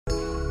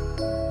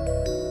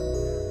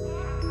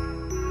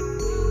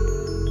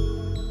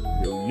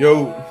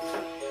Yo.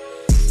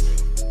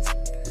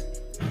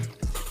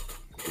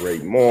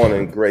 Great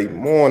morning, great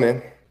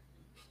morning.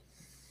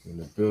 In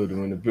the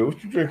building.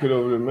 What you drinking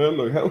over there, man?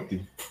 Look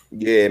healthy.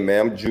 Yeah,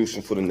 man, I'm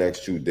juicing for the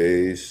next 2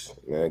 days.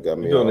 Man, got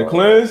me You doing the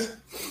cleanse?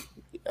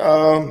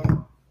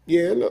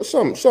 Yeah, look,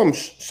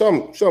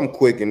 some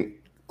quick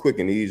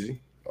and easy.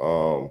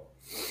 You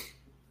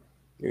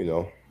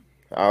know,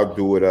 I'll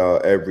do it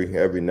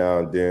every now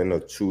and then, a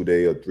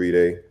 2-day or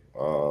 3-day.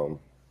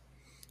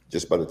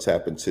 Just by the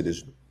tap into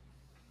this,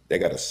 they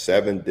got a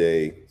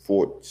 7-day,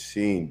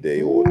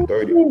 14-day, or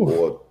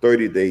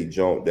 30-day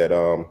jump that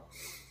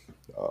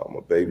my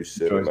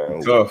babysitter,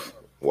 man, tough.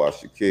 who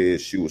watch the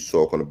kids, she was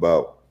talking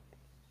about.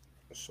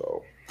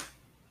 So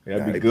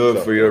that'd be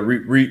good for you.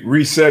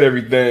 Reset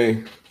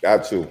everything.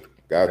 Got to.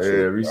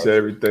 Reset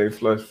everything.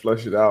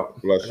 Flush it out.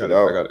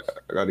 I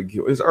gotta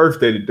get. It's Earth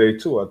Day today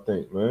too, I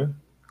think, man.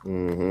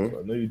 Mm-hmm.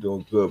 So I know you're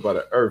doing good by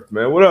the Earth,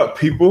 man. What up,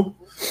 people?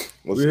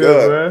 What's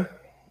good, man?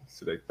 It's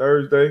today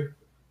Thursday.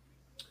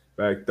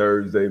 Back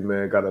Thursday,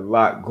 man. Got a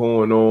lot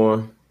going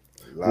on.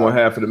 One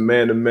half of the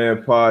Man to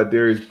Man pod,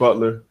 Darius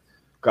Butler.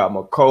 Got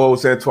my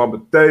co-host Antoine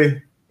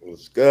Bethea.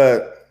 What's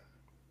good?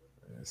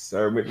 Yes,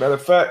 sir. Matter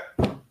of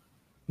fact,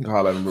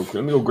 holler at him real quick.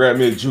 Let me go grab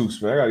me a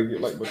juice, man. I gotta get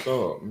like my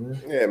thumb,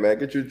 man. Yeah, man.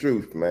 Get your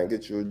juice, man.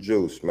 Get you a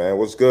juice, man.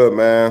 What's good,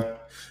 man?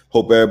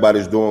 Hope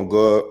everybody's doing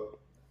good.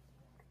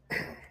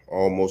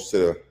 Almost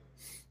to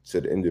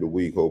the end of the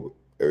week. Hope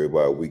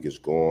everybody's week is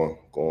going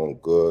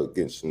good.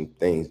 Getting some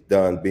things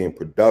done. Being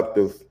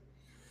productive.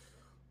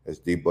 As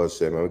D-Bus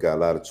said, man, we got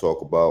a lot to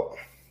talk about.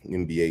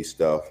 NBA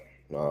stuff,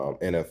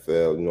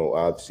 NFL. You know,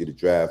 obviously the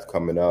draft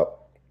coming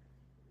up.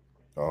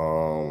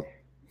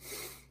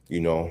 You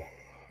know,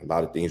 a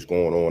lot of things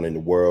going on in the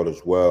world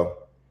as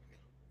well.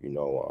 You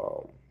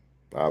know,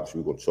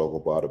 obviously we're going to talk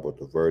about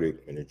the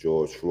verdict in the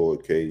George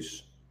Floyd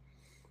case.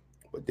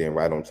 But then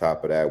right on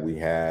top of that, we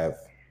have,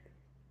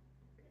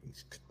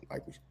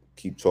 like we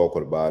keep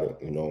talking about it,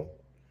 you know,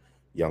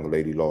 young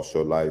lady lost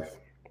her life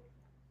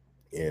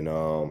in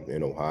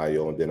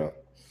Ohio, and then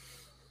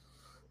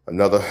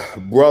another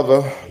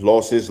brother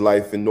lost his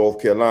life in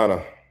North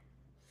Carolina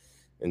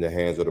in the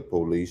hands of the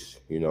police,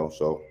 you know,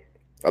 so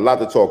a lot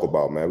to talk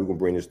about, man. We're going to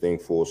bring this thing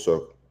full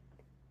circle.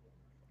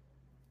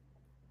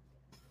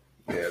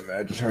 Yeah, man,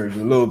 I just heard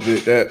you a little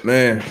bit that,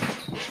 man.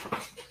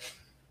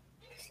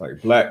 It's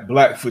like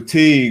black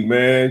fatigue,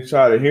 man.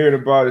 Tired of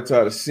hearing about it,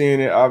 tired of seeing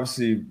it.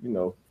 Obviously, you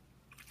know,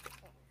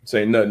 this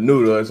ain't nothing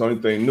new to us. The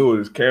only thing new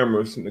is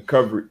cameras and the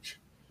coverage.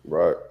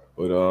 Right.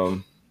 But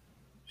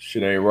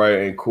shit ain't right,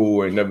 ain't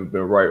cool, ain't never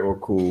been right or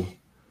cool.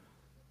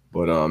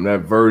 But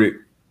that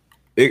verdict,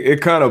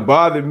 it kind of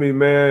bothered me,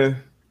 man.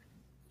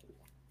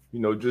 You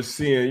know, just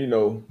seeing, you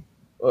know,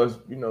 us,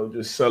 you know,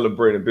 just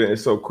celebrating a bit.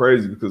 It's so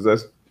crazy because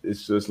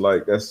it's just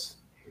like that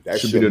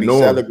should be the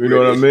norm. You know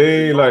what I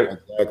mean? Like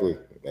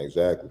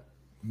exactly.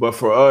 But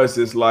for us,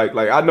 it's like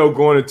I know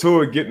going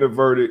into it, getting the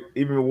verdict,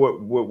 even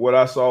what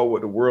I saw,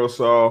 what the world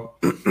saw,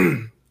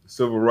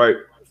 civil rights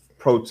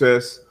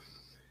protests,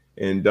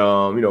 and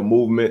you know,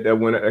 movement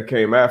that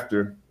came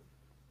after.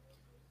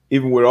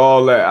 Even with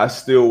all that, I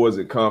still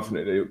wasn't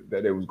confident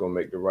that they was gonna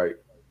make the right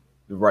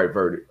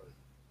verdict,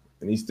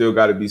 and he still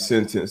got to be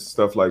sentenced,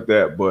 stuff like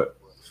that. But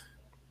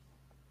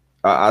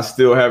I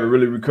still haven't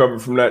really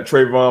recovered from that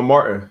Trayvon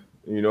Martin.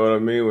 You know what I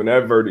mean? When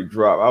that verdict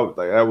dropped, I was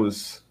like,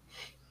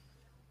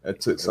 that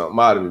took something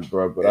out of me,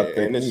 bro. But I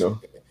think, you know.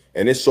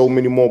 And there's so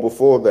many more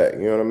before that,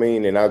 you know what I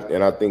mean? And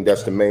I think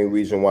that's the main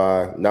reason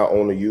why not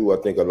only you, I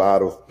think a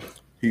lot of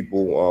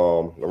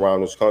people around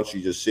this country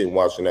just sitting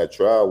watching that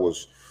trial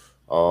was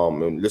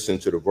and listening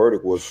to the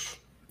verdict was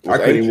I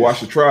couldn't even watch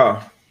the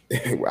trial.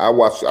 I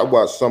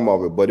watched some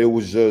of it, but it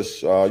was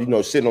just you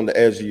know, sitting on the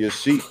edge of your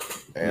seat.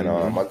 And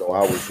I know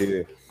I was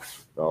here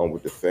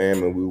with the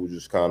fam, and we were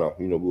just kind of,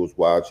 you know, we was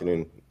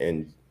watching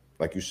and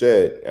like you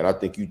said, and I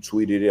think you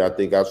tweeted it. I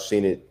think I've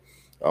seen it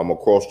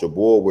across the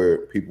board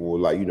where people were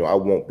like, you know, I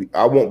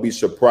won't be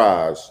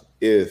surprised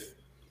if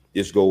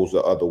this goes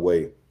the other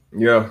way.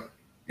 Yeah,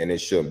 and it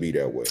shouldn't be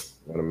that way.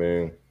 You know what I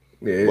mean?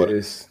 Yeah,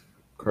 it's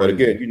crazy. But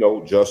again, you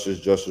know,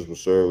 justice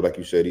was served. Like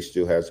you said, he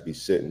still has to be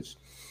sentenced.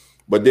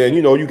 But then,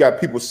 you know, you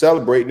got people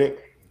celebrating it.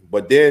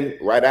 But then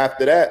right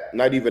after that,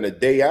 not even a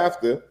day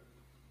after,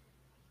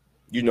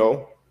 you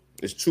know,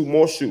 there's 2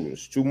 more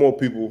shootings. 2 more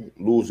people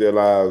lose their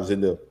lives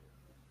in the,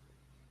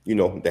 you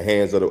know, the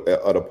hands of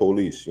the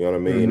police. You know what I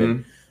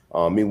mean?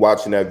 And me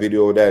watching that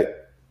video,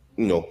 that,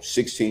 you know,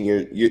 16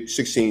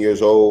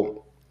 years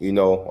old, you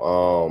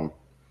know,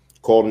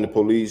 calling the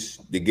police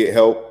to get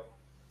help.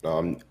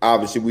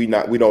 Obviously, we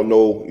don't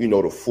know, you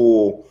know, the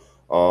full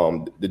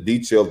the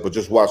details, but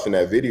just watching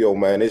that video,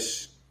 man,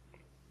 it's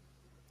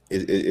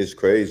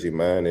crazy,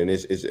 man, and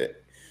it's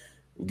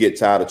we get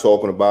tired of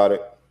talking about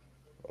it,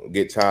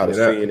 get tired of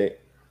seeing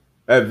it.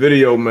 That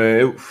video,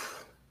 man,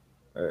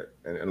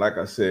 and like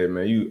I said,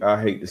 man,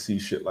 I hate to see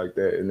shit like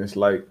that, and it's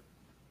like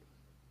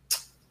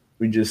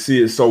we just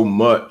see it so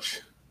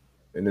much,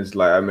 and it's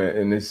like, I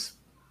mean,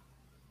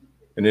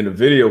 and then the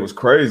video was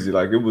crazy,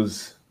 like it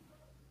was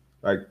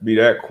like be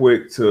that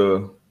quick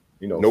to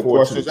No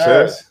forward to the questions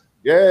asked. chest.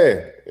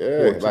 Yeah.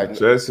 Forward to the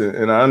chest.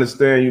 And I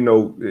understand,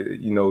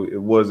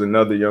 it was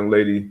another young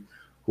lady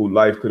whose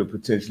life could have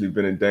potentially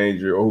been in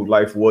danger or whose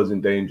life was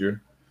in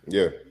danger.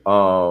 Yeah.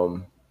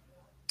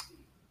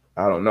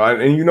 I don't know.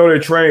 And they're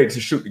trained to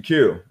shoot to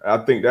kill. I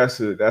think that's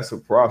a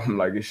problem.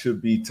 Like, it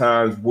should be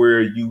times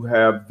where you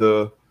have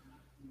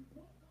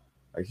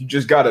you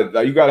just gotta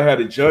have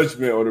the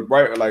judgment or the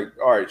right, like,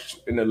 all right,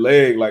 in the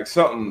leg, like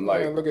something,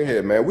 like, man, look at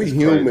here, man. We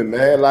human,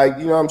 man. Like,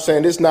 you know what I'm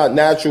saying? It's not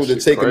natural to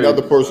take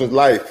another person's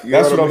life.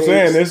 That's what I'm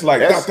saying. It's like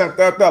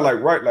that, like,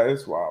 right, like,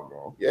 it's wild,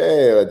 bro.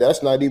 Yeah,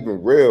 that's not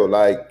even real.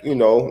 Like,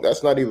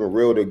 that's not even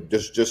real to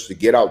just to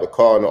get out the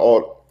car and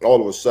all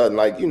of a sudden,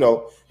 like,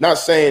 not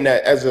saying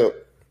that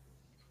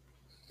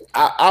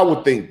I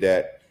would think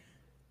that,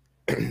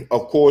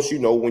 of course,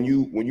 when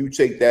you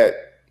take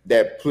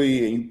that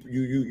plea and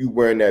you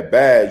wearing that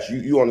badge,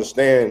 you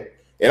understand.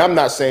 And I'm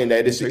not saying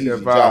that it's an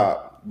easy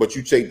job, but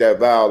you take that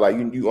vow, like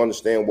you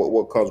understand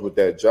what comes with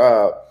that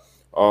job.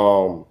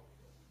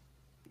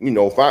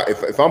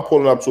 If I'm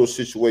pulling up to a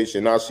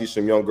situation and I see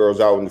some young girls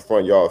out in the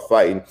front yard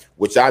fighting,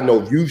 which I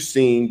know you've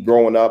seen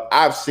growing up,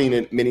 I've seen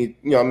it many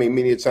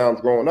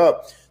times growing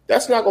up.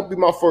 That's not gonna be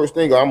my first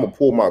thing. I'm gonna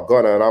pull my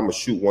gun out and I'm gonna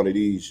shoot one of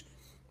these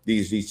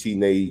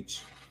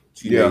teenage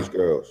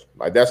girls.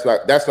 Like, that's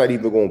not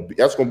even gonna be.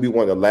 That's gonna be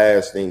one of the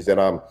last things that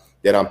I'm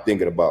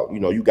thinking about.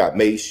 You got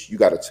mace, you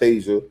got a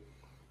taser,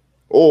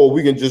 or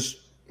we can just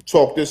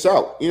talk this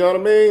out. You know what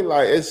I mean?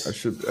 Like,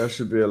 that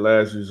should be a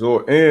last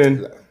resort.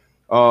 And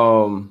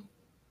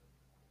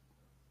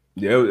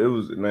it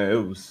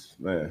was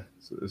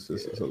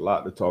it's a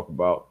lot to talk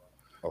about.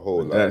 A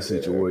whole lot. That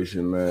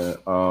situation, man.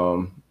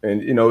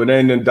 And it ain't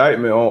an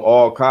indictment on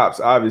all cops.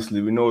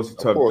 Obviously, we know it's a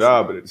tough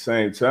job, but at the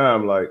same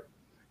time, like,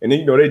 and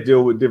then, they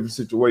deal with different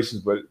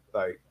situations, but,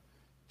 like,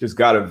 just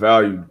gotta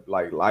value,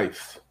 like,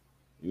 life.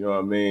 You know what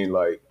I mean?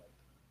 Like,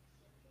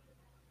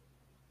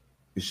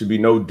 it should be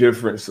no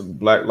difference of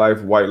black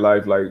life, white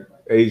life, like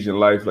Asian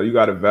life. Like, you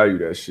gotta value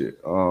that shit.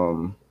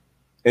 And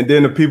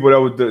then the people that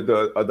was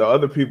the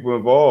other people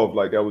involved,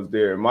 like, that was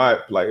there.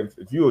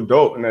 If you're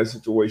adult in that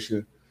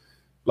situation,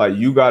 like,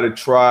 you got to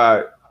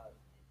try,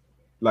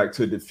 like,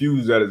 to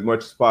diffuse that as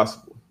much as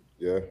possible.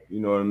 Yeah. You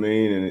know what I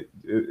mean? And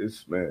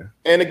it's, man.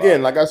 And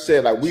again, like I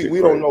said, like,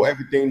 we don't know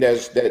everything that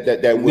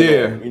went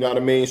on, you know what I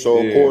mean?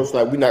 So, of course,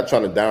 like, we're not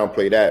trying to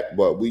downplay that,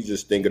 but we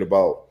just thinking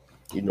about,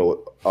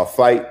 a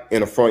fight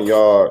in a front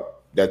yard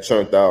that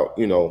turned out,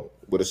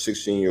 with a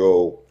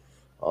 16-year-old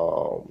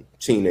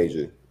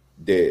teenager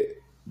dead.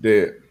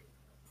 Dead.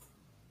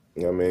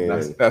 You know what I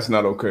mean? That's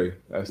not okay.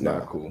 That's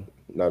not cool.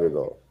 Not at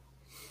all.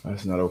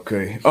 That's not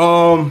okay.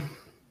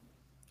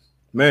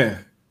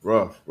 Man,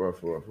 rough.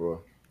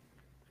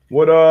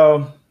 What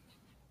let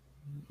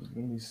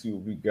me see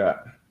what we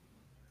got.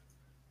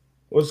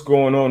 What's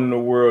going on in the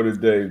world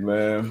today,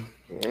 man?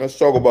 Let's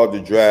talk about the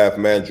draft,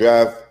 man.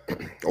 Draft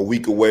a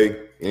week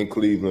away in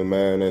Cleveland,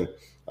 man, and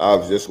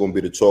obviously that's gonna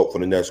be the talk for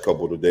the next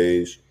couple of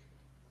days.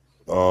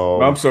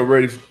 I'm so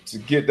ready to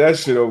get that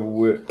shit over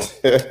with.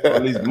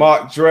 All these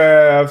mock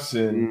drafts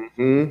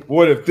and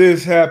what if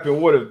this happened?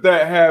 What if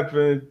that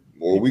happened?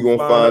 Well, we gonna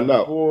find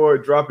out.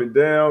 Board dropping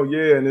down,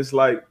 and it's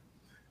like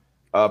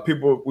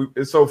people.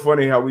 It's so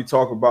funny how we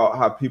talk about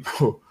how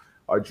people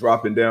are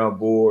dropping down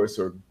boards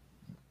or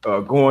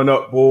going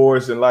up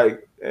boards, and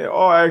like,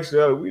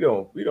 actually, we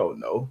don't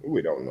know.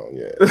 We don't know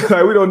yet.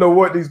 Like, we don't know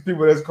what these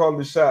people that's calling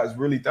the shots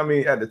really. I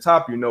mean, at the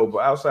top, but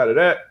outside of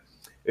that,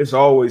 it's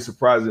always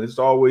surprising. It's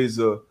always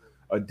a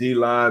D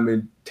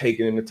lineman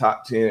taken in the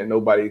top 10 that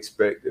nobody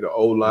expected, an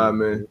O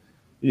lineman.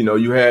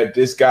 You had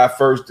this guy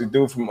first, the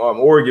dude from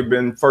Oregon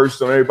been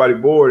first on everybody's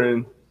board,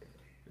 and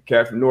the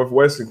cat from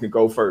Northwestern can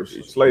go first,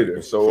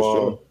 Slater.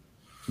 So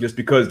just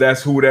because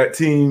that's who that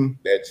team,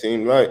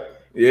 right?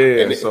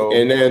 Yeah.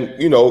 And then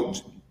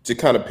to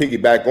kind of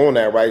piggyback on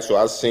that, right? So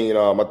I seen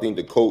I think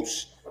the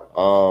coach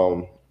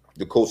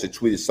had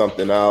tweeted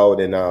something out,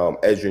 and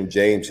Edgerrin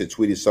James had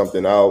tweeted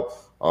something out.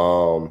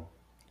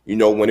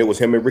 When it was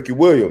him and Ricky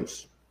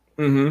Williams,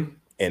 and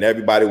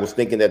everybody was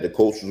thinking that the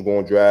coach was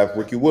going to draft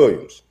Ricky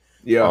Williams.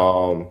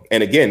 Yeah.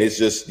 And again, it's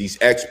just these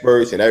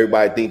experts, and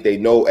everybody think they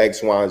know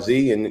X, Y, and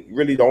Z, and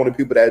really the only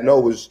people that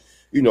know is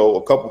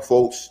a couple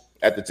folks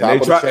at the top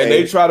of the chain. And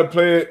they try to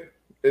play it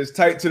as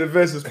tight to the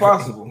vest as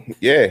possible.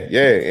 Yeah.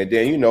 And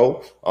then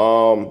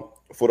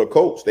for the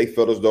coach, they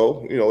felt as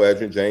though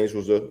Edgerrin James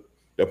was the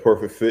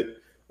perfect fit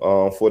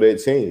for their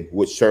team,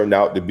 which turned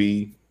out to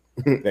be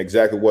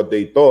exactly what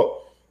they thought.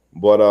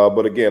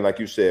 But again, like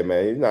you said,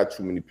 man, there's not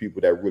too many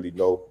people that really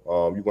know.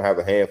 You're gonna have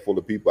a handful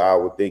of people, I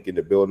would think, in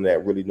the building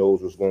that really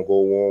knows what's gonna go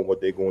on,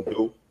 what they're gonna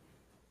do.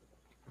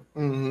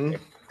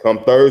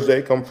 Come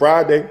Thursday, come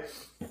Friday.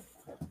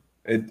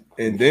 And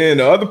then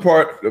the other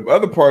part of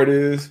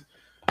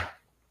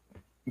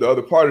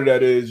that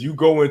is you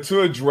go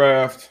into a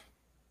draft.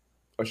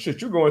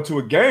 You're going to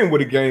a game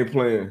with a game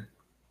plan.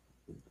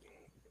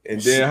 And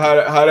then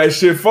how that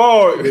shit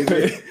fall,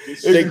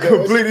 it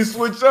completely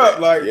switch up.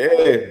 Like,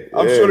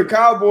 I'm sure the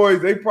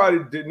Cowboys, they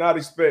probably did not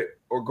expect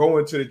or go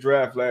into the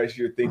draft last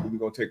year thinking we're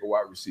gonna take a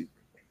wide receiver.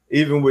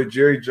 Even with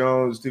Jerry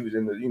Jones,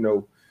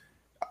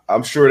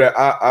 I'm sure that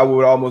I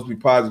would almost be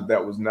positive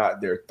that was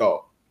not their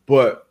thought.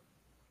 But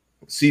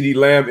CeeDee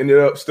Lamb ended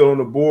up still on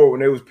the board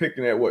when they was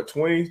picking at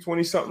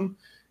 20 something.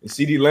 And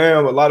CeeDee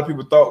Lamb, a lot of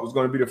people thought was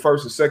going to be the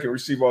first or second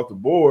receiver off the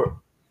board.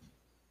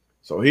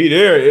 So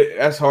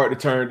that's hard to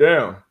turn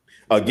down.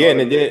 Again,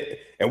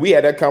 and we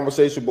had that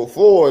conversation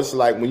before. It's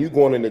like when you're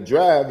going in the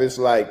draft, it's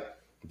like,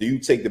 do you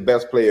take the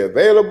best player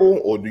available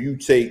or do you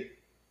take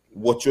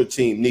what your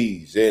team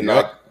needs? And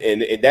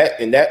in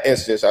that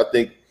instance, I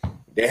think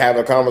they have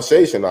a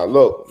conversation. Like,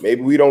 look,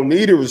 maybe we don't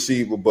need a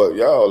receiver, but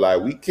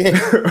we can't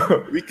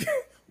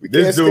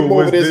skip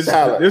over this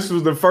talent. This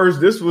was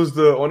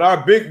on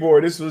our big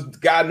board, this was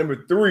guy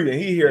number 3, and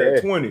he here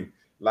at 20.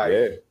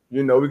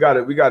 We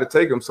gotta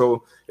take him.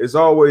 So it's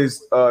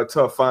always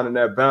tough finding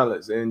that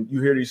balance. And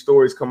you hear these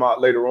stories come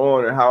out later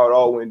on and how it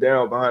all went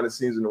down behind the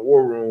scenes in the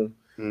war room.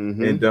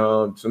 Mm-hmm. And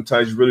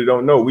sometimes you really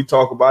don't know. We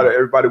talk about it.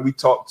 Everybody we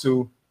talk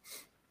to,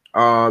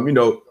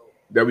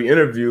 that we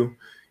interview,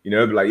 be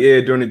like,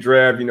 during the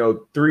draft,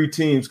 3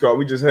 teams called.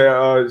 We just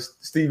had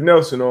Steve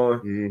Nelson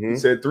on. Mm-hmm. He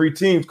said 3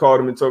 teams called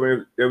him and told me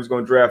they was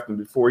going to draft him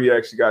before he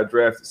actually got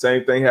drafted.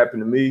 Same thing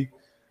happened to me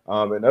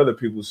and other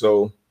people.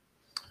 So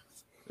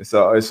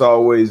it's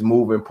always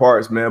moving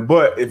parts, man.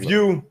 But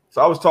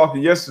I was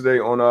talking yesterday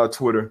on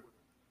Twitter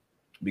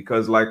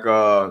because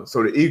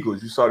so the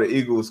Eagles, you saw the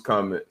Eagles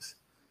comments.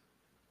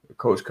 The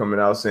coach coming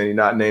out saying he's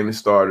not naming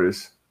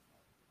starters.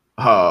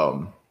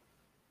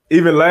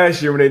 Even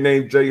last year when they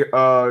named Jay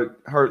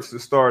Hurts the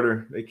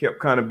starter, they kept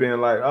kind of being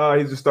like,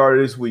 he's a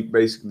starter this week,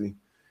 basically.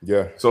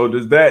 Yeah. So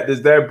does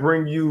that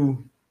bring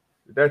you?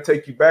 Did that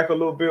take you back a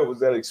little bit? Was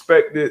that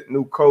expected?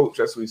 New coach,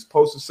 that's what he's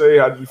supposed to say.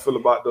 How did you feel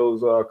about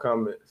those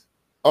comments?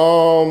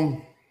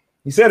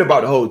 He said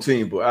about the whole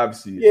team, but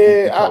obviously,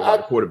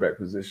 the quarterback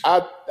position.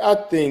 I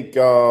think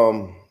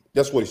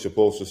that's what he's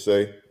supposed to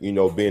say.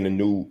 Being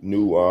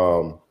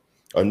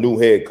a new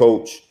head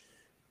coach,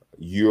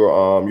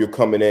 you're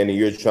coming in and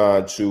you're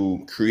trying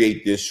to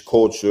create this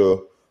culture.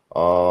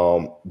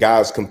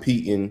 Guys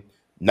competing,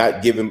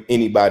 not giving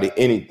anybody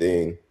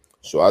anything.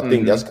 So I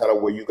think that's kind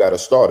of where you got to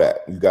start at.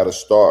 You got to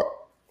start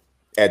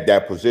at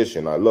that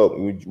position. Look,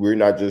 we're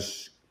not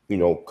just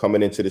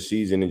coming into the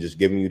season and just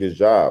giving you this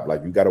job.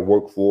 Like, you got to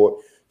work for it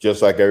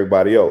just like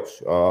everybody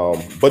else.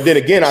 But then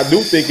again, I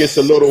do think it's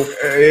a little.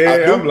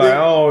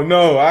 Oh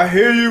no, I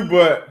hear you,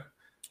 but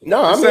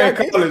no, this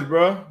ain't college,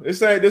 bro.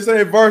 This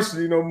ain't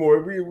varsity no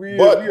more. We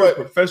are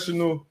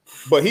professional.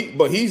 But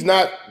he's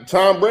not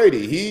Tom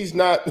Brady. He's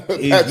not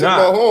Patrick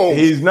Mahomes.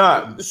 He's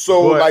not.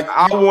 So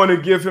I want to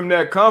give him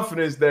that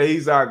confidence that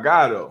he's our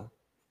guy though.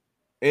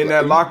 In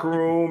that locker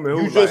room,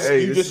 and this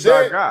is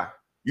our guy.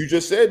 You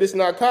just said it's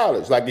not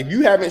college. Like, if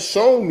you haven't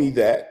shown me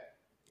that,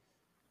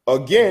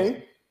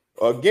 again,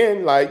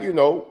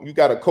 you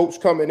got a coach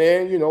coming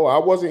in. I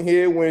wasn't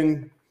here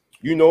when,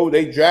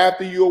 they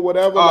drafted you or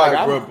whatever.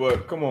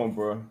 But come on,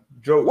 bro.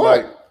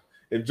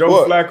 If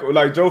Joe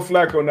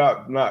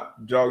Flacco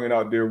not jogging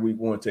out there week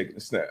 1 taking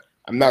a snap.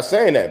 I'm not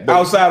saying that. But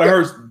outside of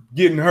Hurts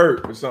getting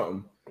hurt or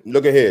something.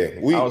 Look at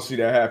here. I don't see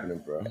that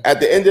happening, bro.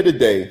 At the end of the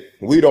day,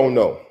 we don't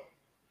know.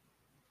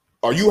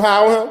 Are you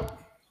high on him?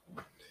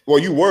 Well,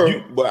 you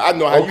were, but I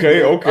know how.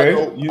 Okay.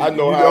 I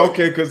know how.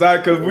 Okay, because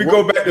we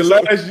go back to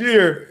last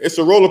year. It's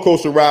a roller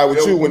coaster ride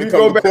with you when it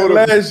comes to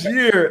quarterback. Last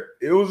year,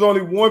 it was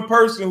only one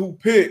person who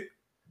picked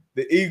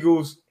the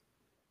Eagles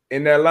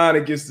in that line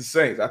against the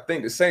Saints. I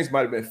think the Saints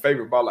might have been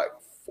favored by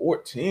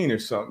 14 or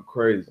something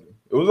crazy.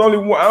 It was only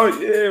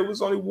one. It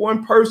was only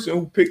one person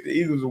who picked the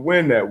Eagles to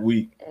win that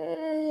week.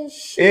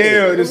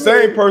 And the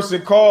same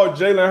person called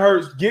Jalen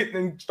Hurts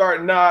getting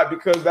starting out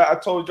because I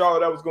told y'all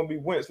that was going to be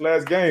Wentz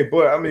last game.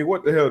 But I mean,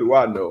 what the hell do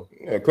I know?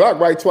 Yeah, clock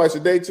right twice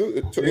a day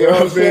too. You know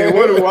what I'm saying?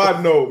 What do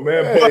I know,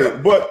 man? Hey.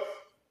 But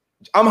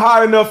I'm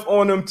high enough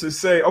on them to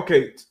say,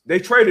 okay, they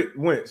traded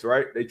Wentz,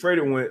 right? They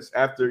traded Wentz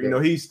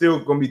after he's still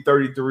going to be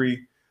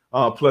 33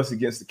 plus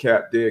against the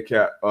dead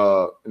cap,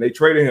 and they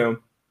traded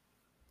him.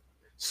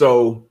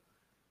 So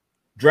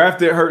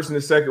drafted Hurts in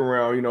the second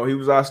round. He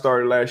was our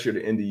starter last year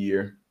to end the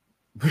year.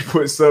 We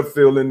put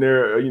Sudfeld in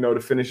there,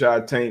 to finish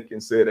our tank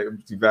and said that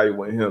was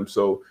evaluating him.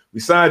 So we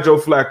signed Joe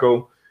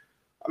Flacco.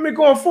 I mean,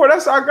 going forward,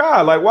 that's our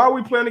guy. Like, why are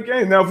we playing the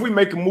game? Now, if we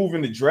make a move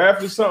in the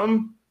draft or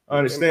something, I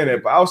understand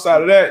that. But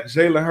outside of that,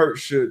 Jalen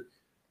Hurts should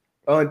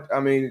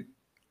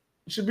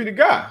be the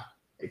guy.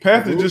 The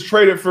Panthers just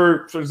traded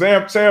for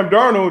Sam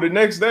Darnold. The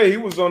next day, he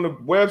was on the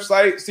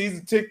website,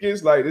 season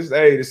tickets. Like,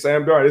 the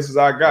Sam Darnold, this is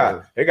our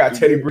guy. They got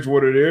Teddy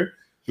Bridgewater there.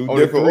 Two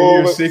different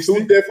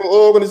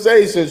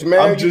organizations, man.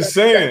 I'm just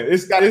saying,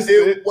 it's got to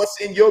deal with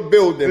what's in your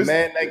building,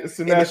 man. It's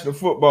the National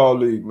Football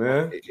League,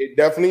 man. It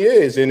definitely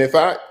is. And if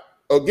I'm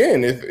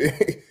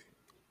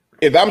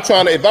he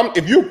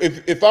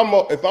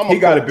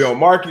got to be on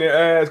marketing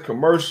ads,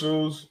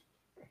 commercials,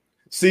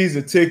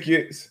 season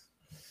tickets.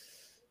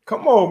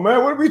 Come on,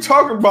 man. What are we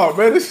talking about,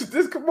 man?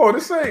 This. Come on.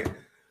 This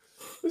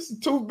is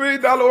a $2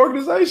 billion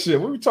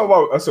organization. What are we talking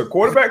about? That's a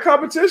quarterback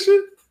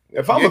competition.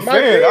 If I'm a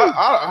fan,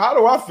 how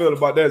do I feel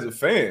about that as a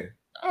fan?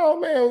 Oh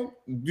man,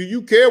 do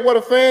you care what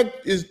a fan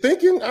is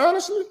thinking?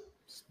 Honestly,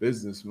 it's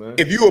business, man.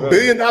 If you're a $1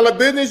 billion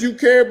business, you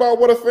care about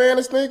what a fan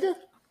is thinking?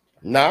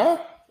 Nah.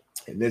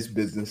 In this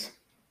business.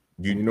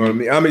 You know what I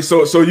mean? I mean,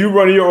 so you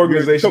running your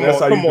organization. That's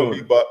how you doing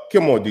it.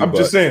 Come on, D-Buck. I'm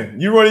just saying,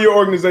 you running your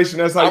organization.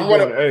 That's how you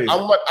doing it. Hey.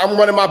 I'm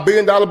running my $1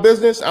 billion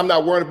business. I'm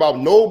not worried about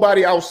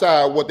nobody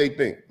outside what they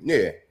think.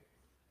 Yeah,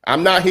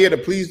 I'm not here to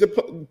please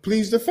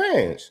the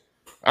fans.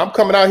 I'm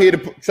coming out here to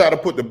try to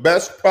put the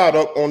best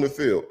product on the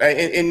field. And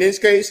in this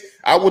case,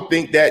 I would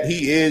think that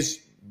he is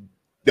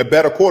the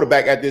better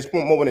quarterback at this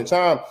moment in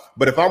time.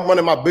 But if I'm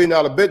running my $1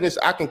 billion business,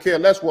 I can care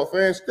less what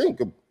fans think.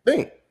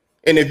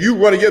 And if you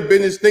running your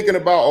business thinking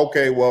about,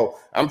 okay, well,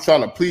 I'm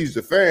trying to please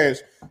the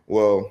fans,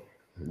 well,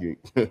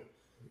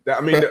 I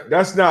mean,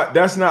 that's not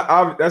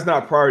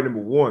priority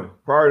number one.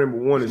 Priority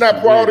number one is not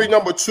priority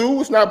number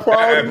two. It's not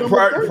priority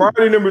number three.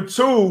 Priority number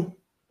 2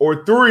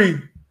 or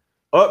 3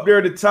 up there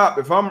at the top.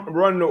 If I'm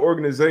running the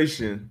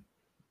organization,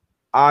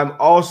 I'm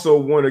also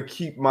want to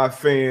keep my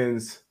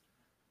fans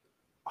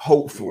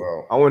hopeful.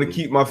 Well, I want to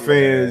keep my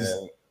fans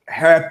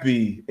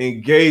happy,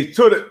 engaged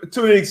to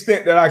the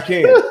extent that I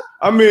can.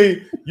 I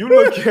mean, you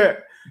look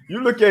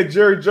at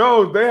Jerry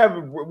Jones. They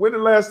haven't. When the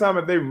last time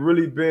have they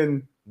really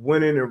been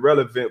winning and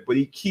relevant? But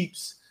he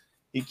keeps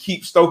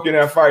stoking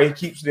that fire. He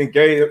keeps it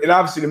engaged. And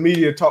obviously, the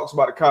media talks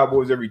about the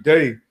Cowboys every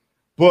day.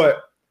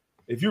 But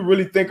if you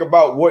really think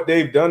about what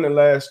they've done in the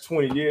last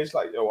 20 years,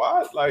 like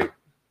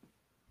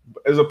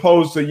as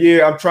opposed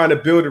to I'm trying to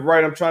build it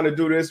right. I'm trying to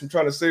do this. I'm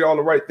trying to say all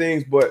the right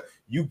things. But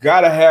you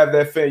gotta have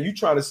that fan. You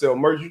trying to sell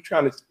merch. You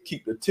trying to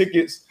keep the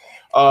tickets.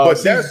 But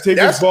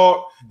tickets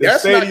bought, the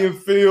stadium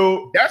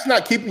field. That's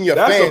not keeping your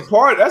fans.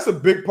 That's a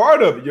big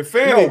part of it. Your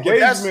fan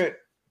engagement.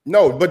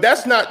 But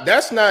that's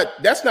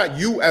not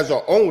you as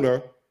an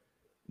owner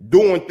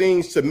doing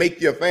things to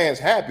make your fans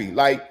happy.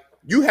 Like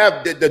you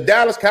have the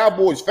Dallas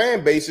Cowboys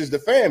fan base is the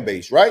fan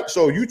base, right?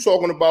 So you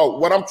talking about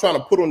what I'm trying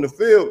to put on the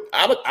field.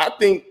 I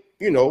think,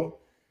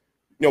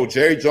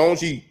 Jerry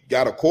Jones, he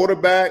got a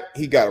quarterback,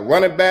 he got a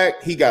running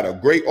back, he got a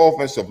great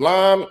offensive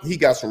line, he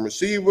got some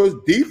receivers.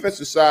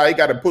 Defensive side, they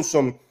got to put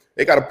some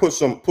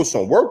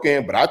work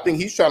in, but I think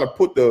he's trying to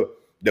put the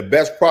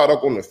best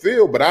product on the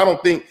field. But I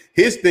don't think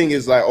his thing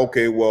is like,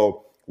 okay,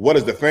 well, what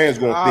is the fans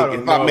going to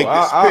think if I make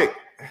this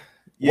pick?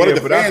 What are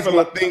the fans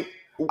going to think?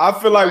 I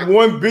feel like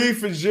 1B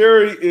for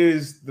Jerry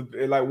is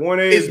like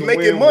 1A is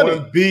making money.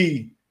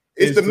 1B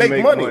is to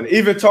make money.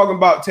 Even talking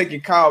about taking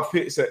Kyle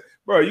Pitts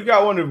bro, you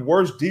got one of the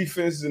worst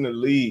defenses in the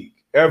league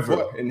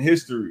ever in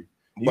history.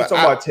 You talking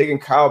about taking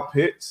Kyle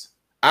Pitts?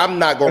 I'm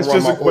not going to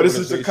run my organization. But it's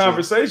just a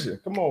conversation.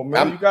 Come on,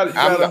 man.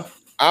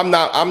 I'm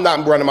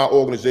not running my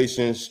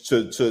organizations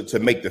to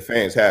make the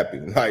fans happy.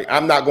 Like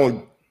I'm not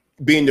going to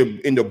be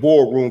in the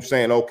boardroom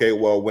saying, okay,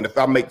 well, if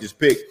I make this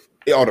pick,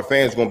 are the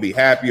fans going to be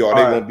happy or are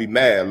they going to be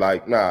mad?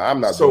 Like, nah,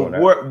 I'm not doing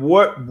that. So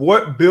what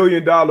 $1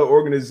 billion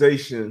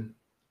organization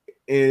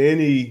in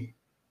any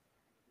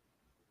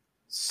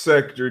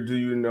sector do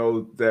you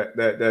know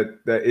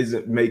that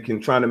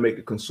isn't trying to make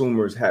the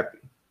consumers happy?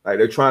 Like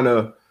you're trying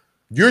to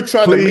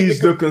please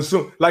the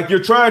consumer. Like you're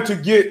trying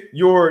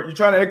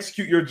to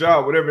execute your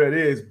job, whatever that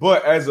is.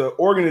 But as an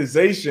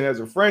organization, as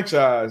a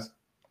franchise,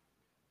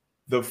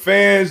 the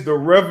fans, the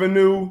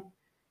revenue,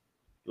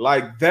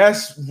 like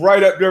that's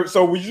right up there.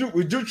 So would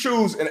you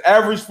choose an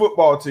average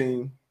football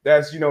team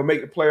that's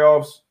make the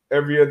playoffs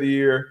every other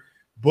year,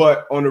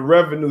 but on the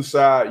revenue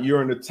side,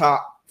 you're in the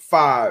top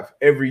 5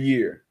 every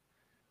year?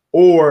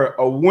 Or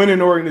a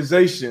winning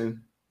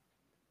organization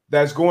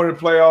that's going to the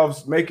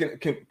playoffs, making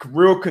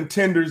real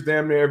contenders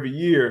damn near every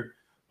year,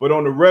 but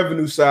on the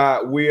revenue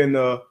side, we're in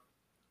the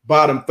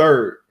bottom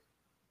third.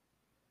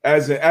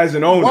 As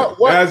an owner,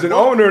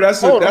 owner,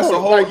 that's a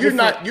whole. Like you're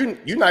not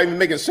even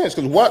making sense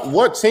because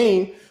what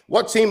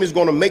team is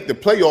going to make the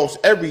playoffs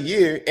every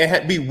year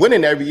and be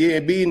winning every year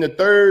and be in the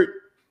third?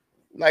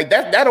 Like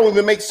that don't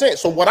even make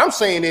sense. So what I'm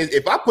saying is,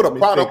 if I put a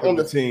product on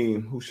the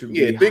team, who should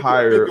be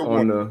higher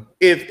on the?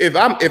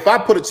 If I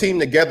put a team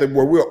together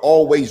where we're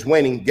always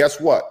winning, guess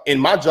what?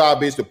 And my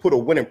job is to put a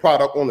winning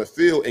product on the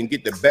field and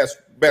get the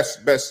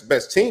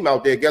best team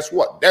out there. Guess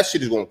what? That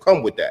shit is going to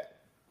come with that.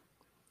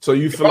 So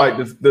you feel like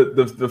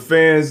the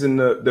fans and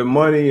the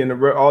money and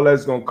all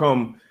that's going to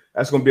come.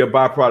 That's going to be a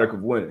byproduct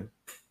of winning.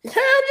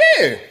 Hell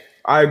yeah!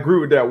 I agree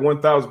with that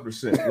 1,000%.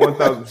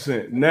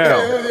 1,000%.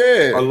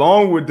 Now,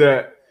 along with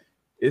that,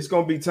 it's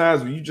going to be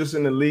times when you just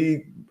in the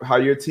league, how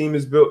your team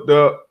is built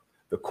up,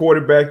 the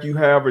quarterback you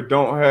have or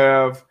don't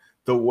have,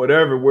 the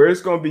whatever, where it's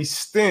going to be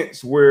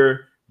stints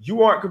where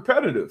you aren't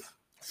competitive.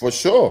 For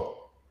sure.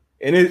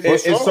 And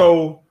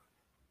so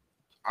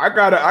I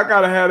gotta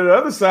have the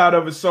other side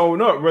of it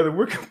sewn up, whether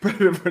we're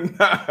competitive or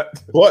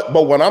not. But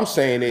what I'm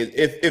saying is,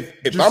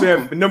 if I'm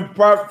saying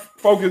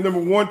focus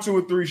number 1, 2,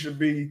 or 3 should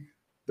be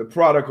the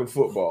product of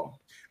football.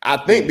 I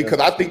think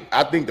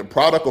the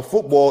product of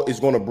football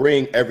is going to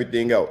bring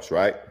everything else,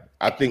 right?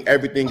 I think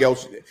everything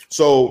else.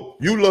 So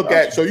you look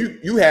at, so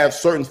you have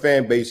certain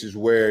fan bases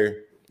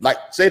where, like,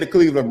 say the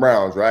Cleveland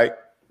Browns, right?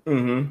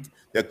 Mm-hmm.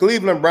 The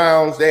Cleveland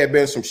Browns, they had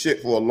been some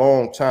shit for a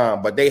long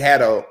time, but they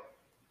had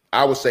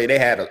I would say they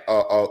had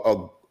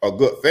a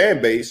good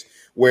fan base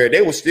where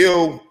they were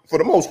still, for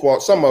the most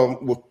part, some of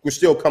them were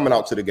still coming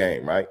out to the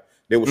game, right?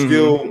 They were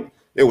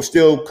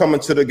still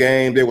coming to the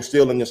game. They were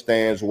still in the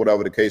stands or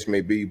whatever the case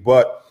may be.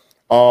 But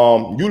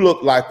you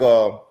look like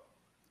a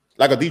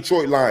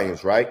Detroit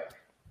Lions, right?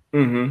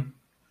 Mm-hmm.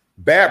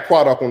 Bad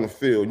product on the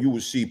field. You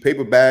would see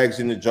paper bags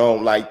in the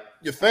zone. Like,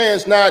 your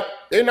fans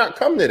they're not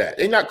coming to that.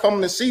 They're not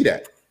coming to see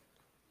that.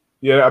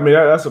 Yeah, I mean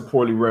that's a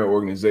poorly run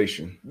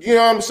organization. You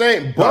know what I'm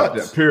saying? But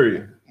that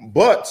period.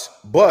 But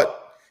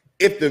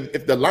if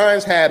the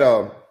Lions had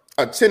a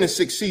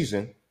 10-6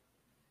 season,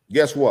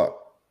 guess what?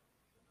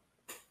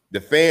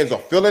 The fans are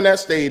filling that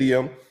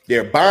stadium.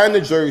 They're buying the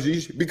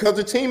jerseys because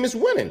the team is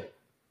winning.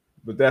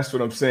 But that's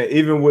what I'm saying.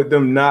 Even with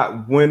them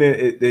not winning,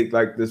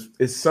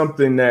 it's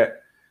something that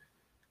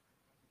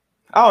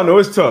I don't know.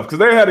 It's tough because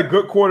they had a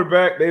good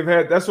quarterback.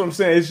 That's what I'm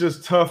saying. It's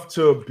just tough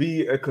to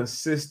be a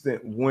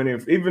consistent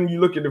winning. Even you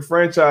look at the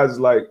franchises,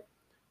 like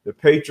the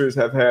Patriots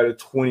have had a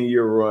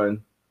 20-year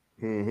run.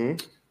 Mm-hmm.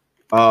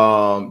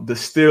 The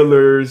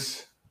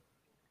Steelers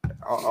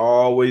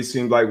always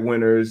seem like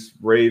winners.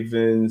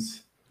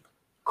 Ravens,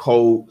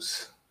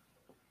 Colts.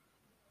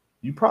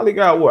 You probably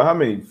got how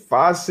many?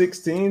 5, 6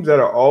 teams that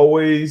are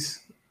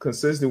always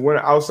consistent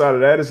winning. Outside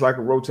of that, it's like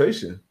a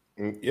rotation.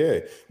 Yeah,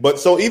 but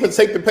so even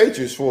take the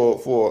Patriots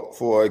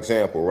for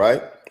example,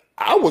 right?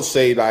 I would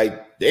say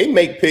like they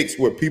make picks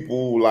where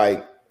people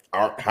like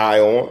aren't high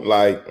on.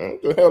 Like,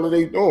 what the hell are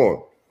they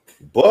doing?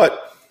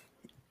 But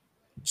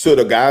to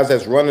the guys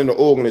that's running the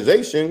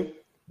organization,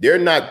 they're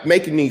not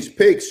making these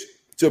picks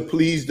to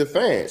please the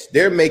fans.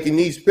 They're making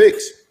these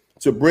picks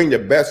to bring the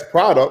best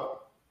product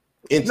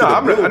into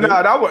the building.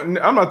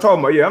 I'm not talking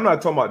about. Yeah, I'm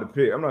not talking about the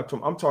pick.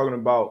 I'm talking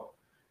about.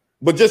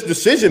 But just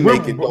decision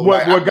making.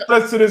 What got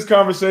us to this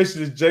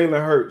conversation is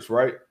Jalen Hurts,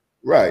 right?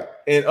 Right.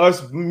 And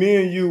me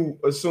and you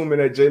assuming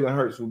that Jalen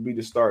Hurts will be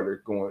the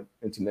starter going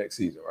into next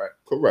season, right?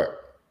 Correct.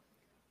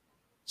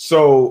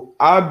 So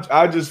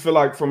I just feel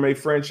like from a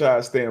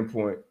franchise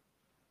standpoint,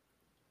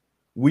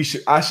 we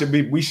should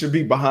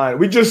be behind.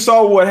 We just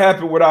saw what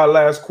happened with our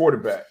last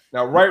quarterback.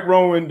 Now, right,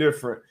 wrong,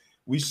 indifferent.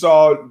 We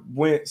saw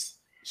Wentz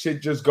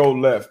shit just go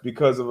left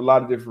because of a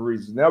lot of different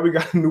reasons. Now we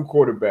got a new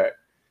quarterback.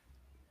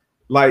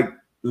 Like,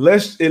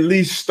 let's at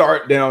least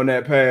start down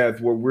that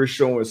path where we're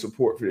showing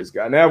support for this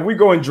guy. Now, if we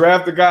go and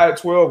draft a guy at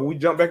 12, we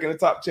jump back in the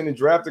top 10 and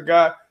draft a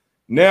guy,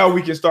 now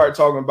we can start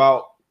talking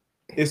about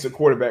it's a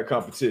quarterback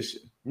competition.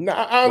 No,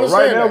 I understand. But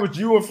right now, with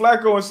you and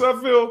Flacco and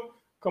Sudfeld,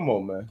 come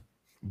on, man.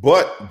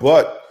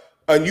 But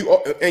and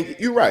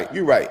you're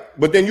right.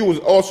 But then you was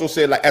also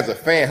said, like, as a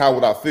fan, how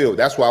would I feel?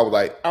 That's why I was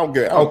like, I don't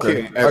care as a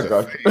fan. I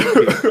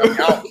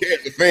don't care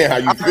as a fan how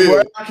you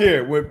feel. I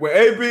care. When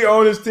AB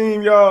on his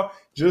team, y'all,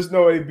 just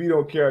know AB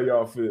don't care how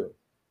y'all feel.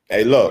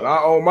 Hey, look. When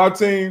I own my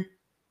team,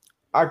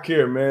 I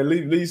care, man.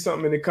 Leave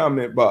something in the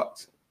comment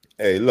box.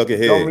 Hey, look at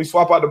here. Don't me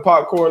swap out the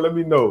popcorn. Let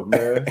me know,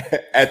 man.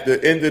 At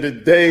the end of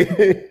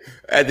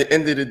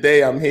the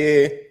day, I'm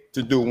here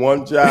to do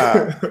one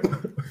job.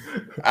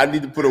 I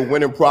need to put a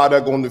winning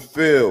product on the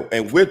field.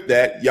 And with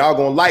that, y'all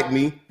gonna like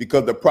me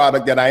because the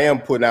product that I am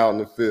putting out on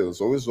the field.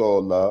 So it's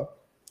all love.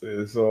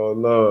 It's all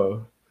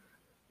love.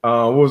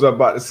 What was I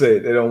about to say?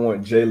 They don't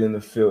want Jalen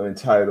to feel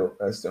entitled.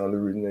 That's the only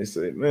reason they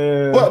say,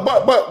 man.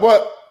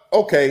 But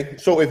okay.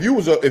 So if you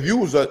was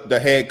the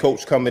head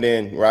coach coming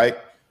in, right?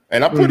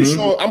 And I'm pretty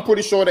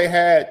sure they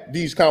had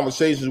these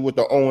conversations with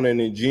the owner and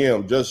the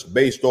GM just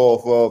based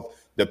off of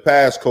the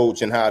past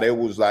coach and how they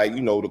was like,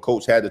 you know, the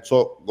coach had to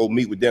go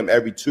meet with them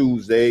every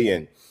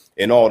Tuesday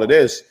and all of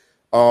this.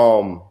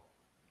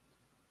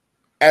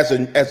 As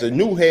a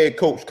new head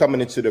coach coming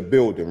into the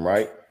building,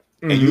 right?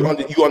 And you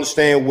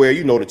understand where,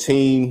 you know, the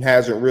team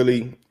hasn't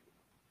really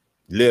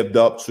lived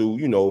up to,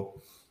 you know,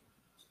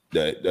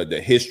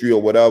 the history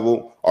or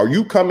whatever. Are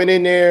you coming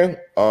in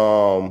there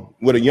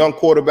with a young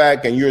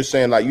quarterback and you're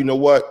saying, like, you know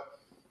what,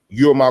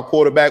 you're my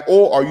quarterback?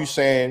 Or are you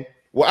saying,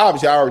 well,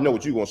 obviously I already know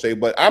what you're gonna say,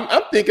 but I'm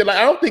thinking, like,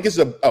 I don't think it's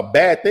a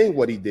bad thing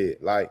what he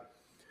did. Like,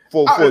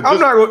 I'm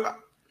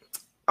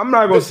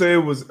not gonna say it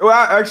was. Well,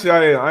 I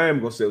am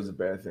gonna say it was a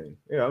bad thing.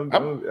 Yeah,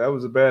 that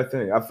was a bad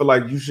thing. I feel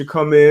like you should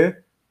come in,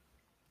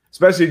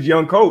 especially as a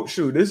young coach.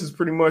 Shoot, this is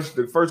pretty much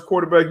the first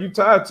quarterback you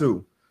tied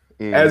to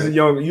as a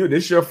young.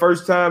 This your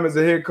first time as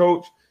a head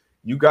coach.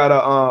 You got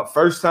a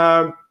first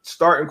time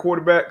starting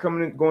quarterback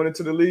going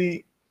into the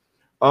league.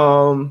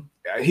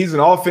 He's an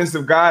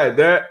offensive guy at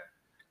that.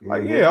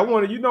 Like, yeah, I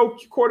wanted,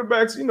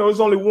 quarterbacks, there's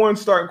only one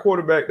starting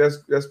quarterback that's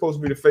supposed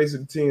to be the face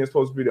of the team, that's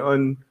supposed to be the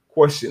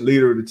unquestioned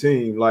leader of the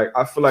team. Like,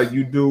 I feel like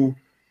you do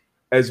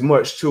as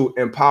much to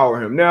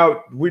empower him.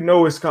 Now, we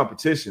know it's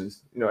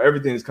competitions.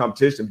 Everything is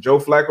competition. If Joe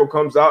Flacco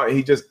comes out and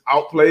he just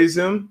outplays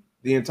him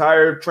the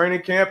entire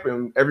training camp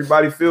and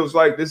everybody feels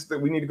like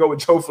we need to go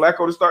with Joe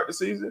Flacco to start the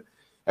season.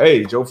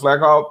 Hey, Joe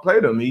Flacco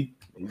outplayed him. He's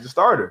a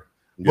starter.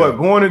 Yeah. But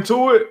going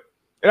into it,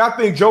 And I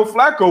think Joe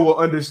Flacco will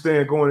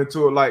understand going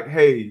into it like,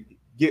 hey,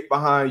 get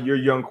behind your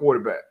young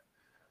quarterback.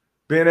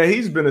 Being that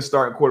he's been a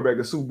starting quarterback,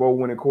 a Super Bowl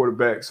winning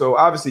quarterback. So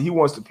obviously he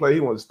wants to play, he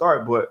wants to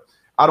start, but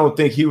I don't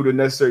think he would have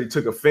necessarily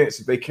took offense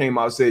if they came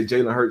out and said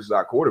Jalen Hurts is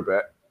our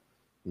quarterback.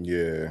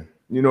 Yeah.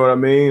 You know what I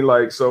mean?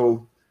 Like,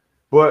 so,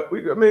 but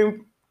I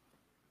mean,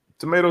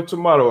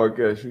 tomato, I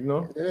guess, you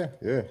know?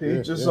 Yeah.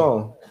 He's just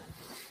on.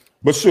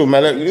 But sure,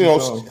 man, you know,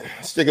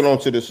 sticking on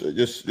to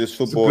this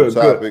football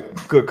topic.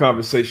 Good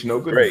conversation, though.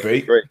 Good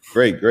debate.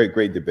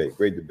 Great debate.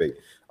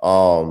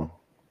 Devontae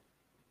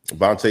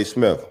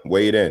Smith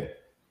weighed in.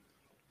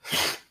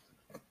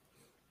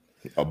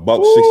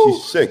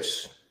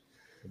 $166.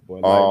 Boy,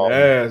 like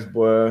ass,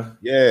 boy.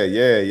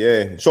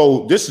 Yeah.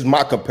 So this is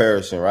my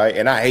comparison, right?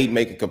 And I hate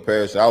making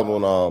comparisons. I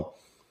was on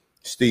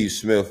Steve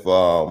Smith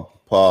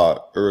pod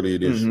earlier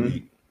this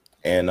week,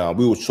 and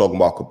we was talking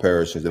about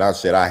comparisons, and I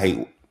said I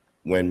hate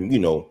when, you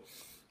know,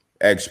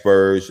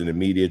 experts and the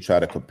media try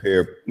to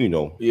compare, you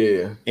know,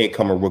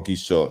 incoming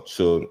rookies to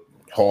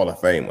Hall of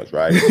Famers,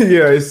 right?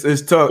 Yeah, it's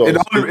tough. So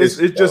it's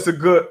just a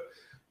good,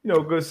 you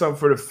know, good something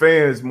for the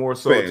fans more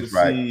so to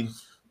see.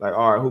 Like,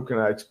 all right, who can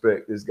I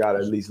expect this guy to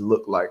at least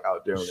look like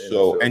out there on the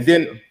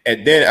NFL?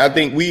 And then I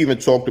think we even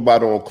talked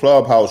about it on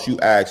Clubhouse. You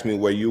asked me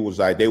where you was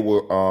like they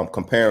were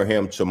comparing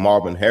him to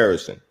Marvin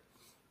Harrison,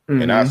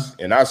 and I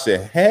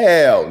said,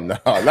 hell no,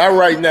 not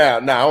right now.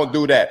 No, I don't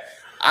do that.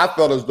 I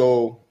felt as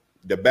though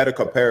the better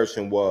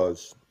comparison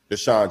was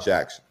Deshaun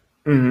Jackson,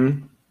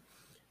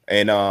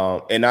 and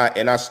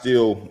I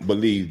still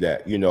believe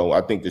that. You know,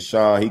 I think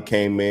Deshaun, he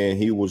came in,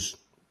 he was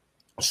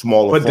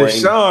smaller, but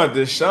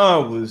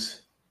Deshaun was.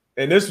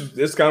 And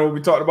this kind of what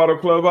we talked about on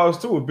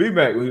Clubhouse too with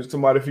B-Mac. We was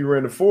talking about if he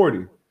ran the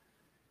 40.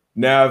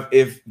 Now,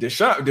 if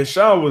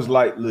Deshaun was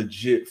like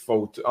legit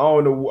 4'2", I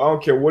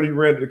don't care what he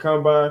ran to the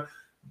combine.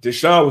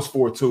 Deshaun was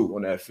 4'2"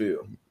 on that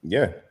field.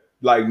 Yeah,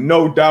 like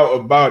no doubt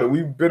about it.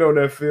 We've been on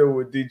that field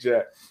with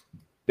DJ.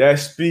 That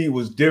speed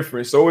was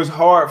different, so it's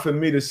hard for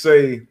me to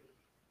say.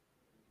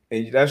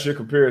 And that's your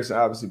comparison,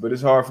 obviously, but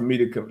it's hard for me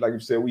to, like you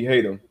said, we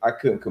hate him. I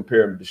couldn't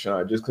compare him to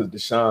Deshaun just because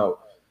Deshaun.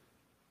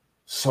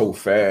 So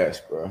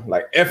fast, bro.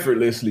 Like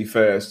effortlessly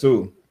fast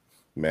too.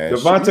 Man,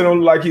 Devontae don't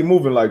look like he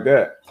moving like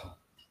that.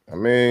 I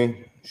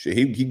mean, shit,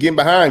 he getting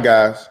behind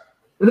guys.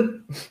 He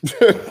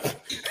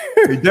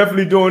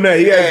definitely doing that.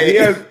 He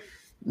has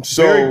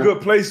very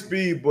good play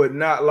speed, but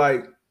not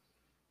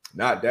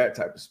that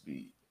type of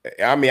speed.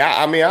 I mean,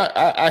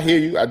 I hear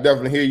you. I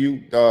definitely hear you.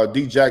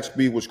 D-Jack's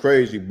speed was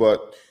crazy,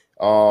 but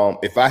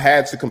if I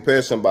had to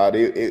compare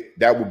somebody,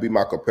 that would be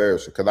my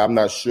comparison because I'm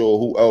not sure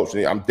who else.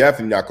 I'm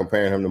definitely not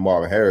comparing him to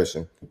Marvin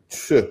Harrison.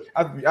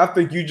 I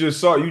think you just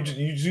saw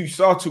you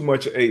saw too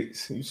much of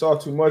eights. You saw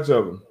too much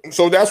of them.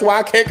 So that's why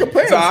I can't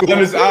compare. So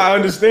I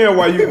understand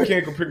why you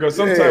can't compare because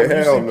sometimes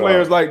you see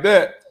players like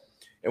that,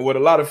 and what a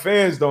lot of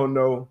fans don't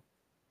know.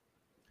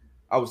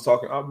 I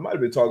might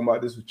have been talking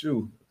about this with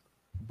you,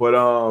 but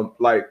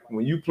like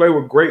when you play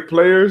with great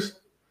players.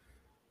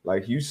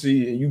 Like you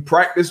see, and you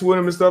practice with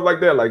him and stuff like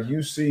that. Like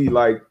you see,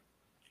 like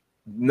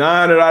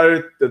 9 out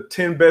of the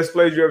 10 best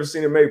plays you ever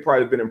seen him make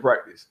probably been in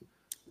practice.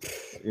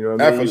 You know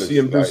what I mean? You see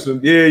him do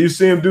you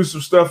see him do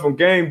some stuff on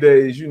game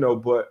days, you know.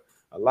 But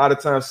a lot of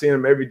times seeing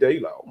him every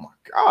day, like, oh my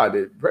God,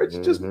 did Randy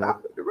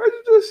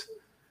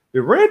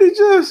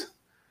just?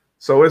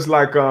 So it's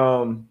like,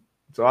 so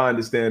I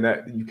understand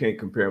that you can't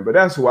compare him, but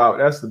that's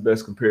the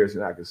best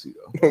comparison I can see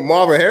though.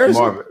 Marvin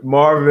Harrison,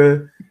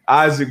 Marvin,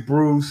 Isaac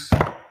Bruce.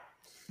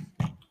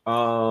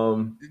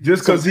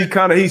 Just because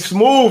he's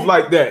smooth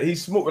like that.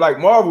 He's smooth like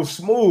Marvel's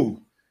smooth.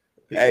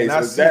 Hey,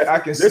 I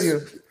can see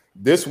him.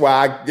 This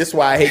why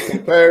I hate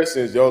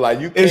comparisons, yo. Like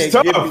you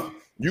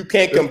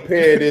can't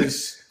compare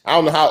this. I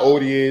don't know how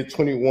old he is,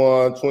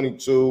 21,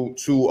 22,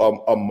 to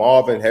a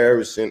Marvin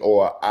Harrison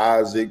or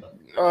Isaac.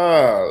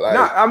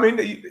 I mean,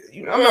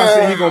 I'm not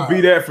saying he's gonna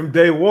be that from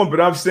day one, but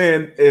I'm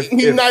saying if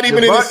he's not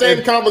even in the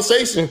same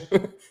conversation.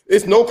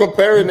 It's no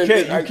comparing. You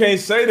can't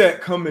say that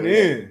coming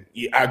in.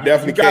 Yeah, I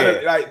definitely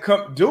can't. Like,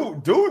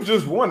 dude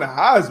just won the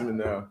Heisman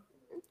now.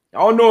 I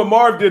don't know what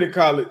Marv did in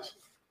college.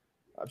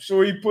 I'm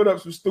sure he put up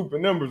some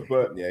stupid numbers,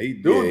 but yeah, he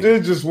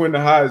did just win the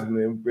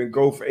Heisman and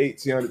go for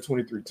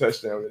 1,823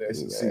 touchdowns in the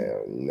SEC.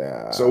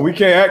 Nah. So we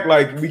can't act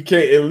like we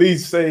can't at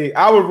least say.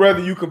 I would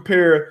rather you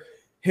compare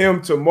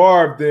him to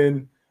Marv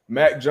than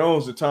Mac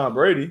Jones to Tom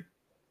Brady.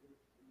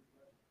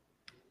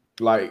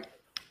 Like.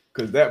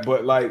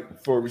 But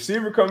like for a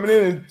receiver coming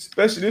in, and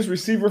especially this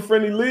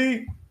receiver-friendly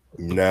league,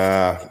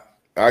 nah,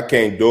 I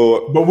can't do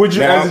it. But would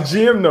you, as a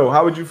GM, though,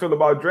 how would you feel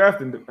about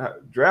drafting them?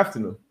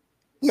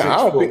 No, I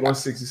don't think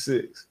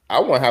 166. I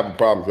wouldn't have a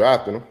problem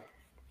drafting him.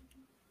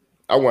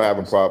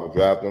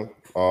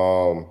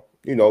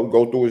 You know,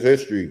 go through his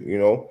history. You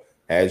know,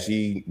 has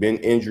he been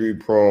injury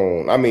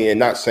prone? I mean, and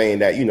not saying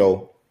that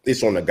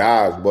it's on the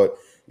guys, but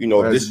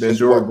has he been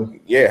durable?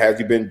 Has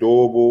he been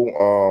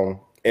durable?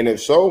 And if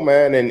so,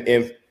 man, and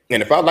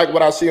if I like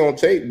what I see on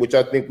tape, which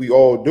I think we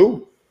all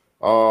do,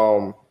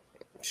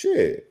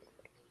 shit.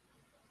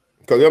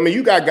 Because, I mean,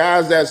 you got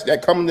guys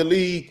that come in the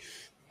league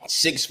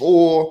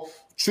 6'4",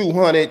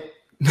 200,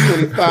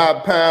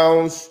 25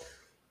 pounds.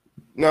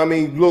 You know what I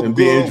mean? Look and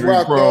be good, injury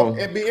rocked prone. up,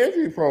 and be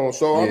injury prone.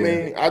 So Yeah. I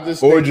mean, I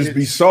just or think just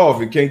be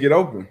soft. It can't get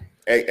open.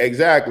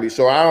 Exactly.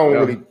 So I don't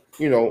really,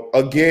 you know.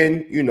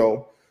 Again, you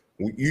know,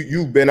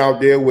 you've been out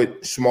there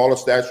with smaller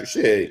stature.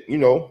 Shit, you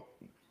know,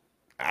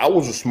 I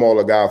was a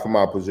smaller guy for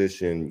my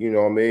position. You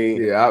know what I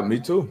mean? Yeah, me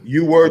too.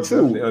 You were I'm too.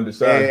 definitely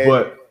undersized,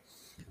 but.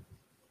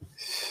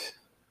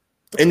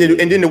 And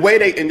then the way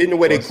they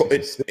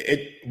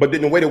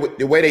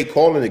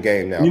calling the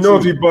game now. You know,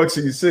 if he bucks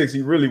 66,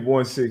 he really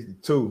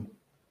 162.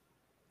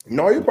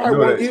 No, he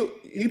probably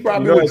he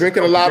probably was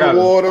drinking a lot of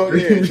water.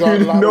 Yeah, you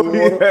drank a lot of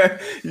water.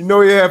 He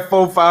had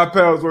 4-5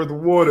 pounds worth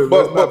of water.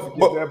 Let's not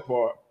forget that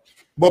part.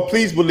 But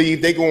please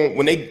believe they going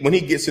when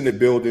he gets in the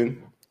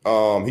building,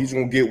 he's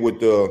gonna get with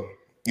the,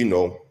 you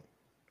know,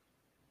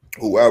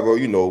 whoever,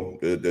 you know,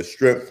 the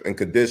strength and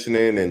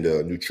conditioning and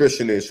the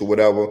nutritionist or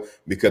whatever.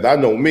 Because I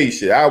know me,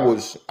 shit,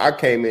 I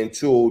came in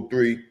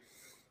 203,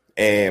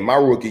 and my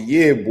rookie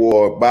year,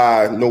 boy,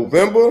 by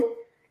November,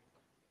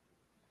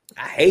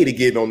 I hated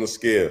getting on the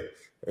scale.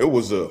 It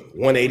was a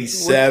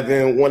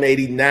 187,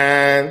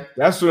 189.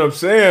 That's what I'm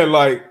saying.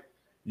 Like,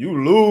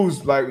 you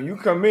lose. Like, when you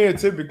come in,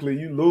 typically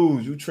you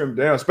lose. You trim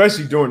down,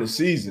 especially during the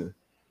season.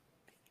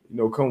 You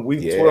know, come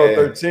week 12,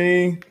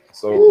 13.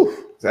 So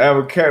to have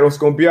a cat that's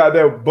going to be out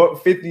there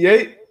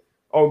 $158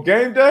 on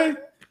game day.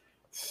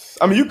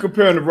 I mean, you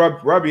comparing to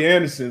Robbie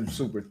Anderson,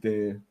 super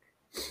thin.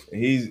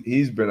 And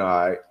he's been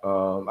all right.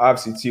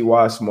 Obviously,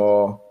 T.Y.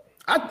 Small.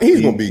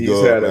 He's gonna be good.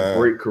 He's had a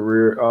great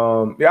career.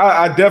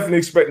 I definitely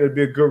expect him to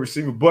be a good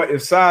receiver. But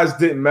if size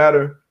didn't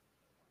matter,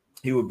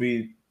 he would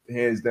be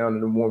hands down the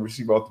number one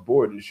receiver off the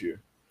board this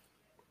year.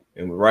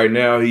 And right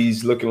now,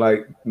 he's looking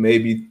like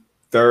maybe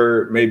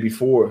third, maybe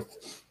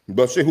fourth.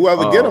 But shit,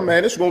 whoever get him,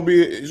 man, it's gonna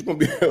be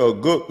a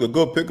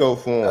good pickup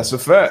for him. That's a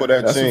fact. For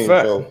that team.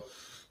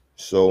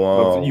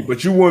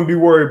 But you wouldn't be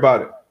worried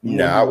about it.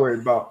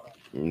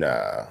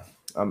 Nah.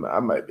 I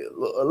might be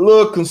a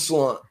little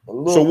concerned.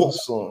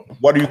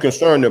 What are you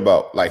concerned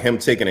about? Like him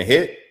taking a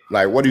hit?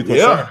 Like, what are you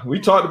concerned? Yeah, we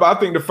talked about. I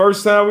think the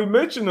first time we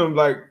mentioned him,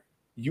 like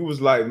you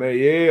was like, man,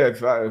 yeah,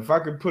 if I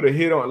could put a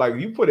hit on, like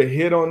you put a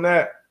hit on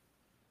that.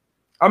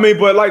 I mean,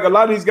 but like a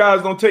lot of these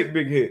guys don't take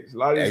big hits. A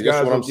lot of these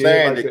guys, what I'm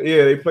saying. Like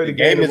they play the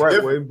game the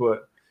right way,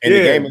 but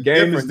the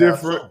game is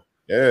different.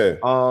 Yeah.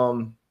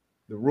 The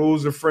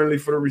rules are friendly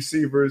for the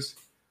receivers.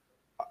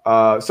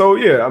 So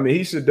yeah, I mean,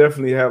 he should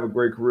definitely have a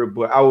great career,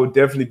 but I would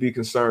definitely be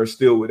concerned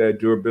still with that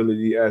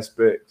durability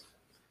aspect.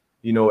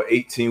 You know,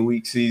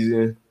 18-week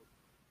season.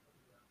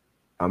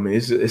 I mean,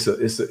 it's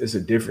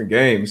a different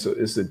game. So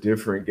it's a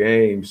different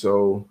game.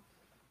 So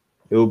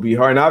it'll be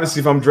hard. And obviously,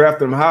 if I'm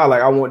drafting him high,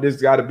 like I want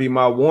this guy to be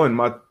my one,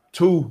 my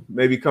two,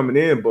 maybe coming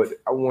in, but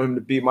I want him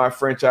to be my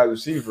franchise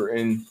receiver.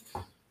 And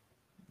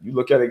you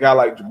look at a guy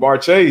like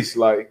Ja'Marr Chase,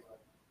 like.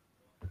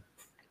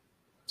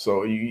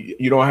 So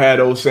you don't have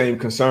those same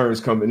concerns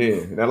coming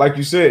in. Now, like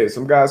you said,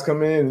 some guys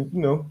come in,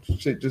 you know,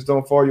 shit just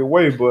don't fall your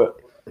way. But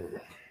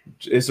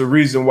it's a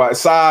reason why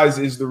size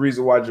is the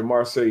reason why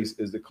Ja'Marr Chase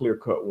is the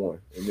clear-cut one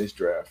in this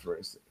draft, for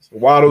instance.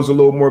 Waddle's a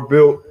little more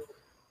built.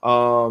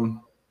 You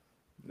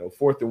know,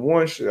 4th and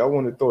 1, shit, I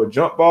want to throw a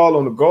jump ball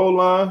on the goal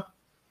line.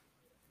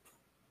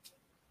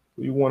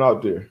 Who you want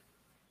out there?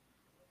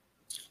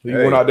 Who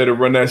you want out there to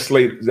run that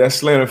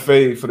slant and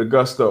fade for the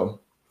gusto?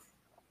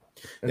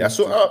 Yeah,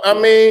 so I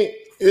mean.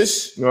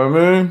 It's, you know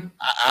what I mean?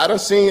 I done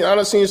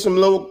seen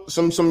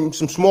some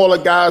smaller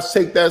guys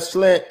take that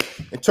slant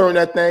and turn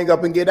that thing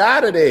up and get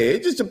out of there.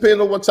 It just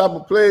depends on what type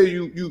of player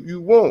you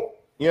want.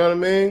 You know what I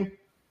mean?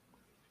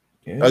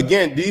 Yeah.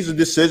 Again, these are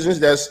decisions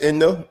that's in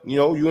the, you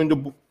know, you in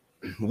the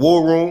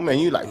war room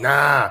and you like,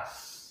 nah.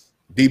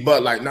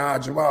 D-Butt like, nah,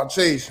 Ja'Marr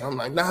Chase. I'm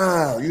like,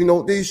 nah, you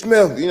know, D.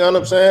 Smith. You know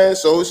what I'm saying?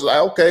 So it's like,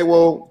 okay,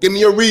 well, give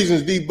me your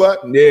reasons, D-Butt.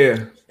 Yeah.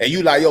 And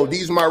you like, yo,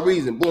 these are my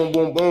reasons. Boom,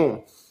 boom,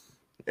 boom.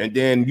 And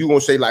then you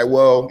gonna say like,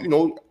 well, you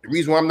know, the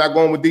reason why I'm not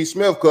going with D.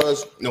 Smith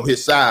because you know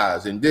his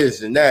size and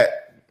this and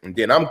that. And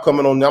then I'm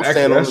coming on. I'm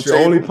standing on the table. That's your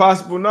only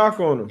possible knock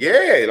on him.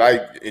 Yeah,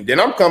 like, and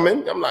then I'm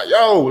coming. I'm like,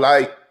 yo,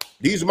 like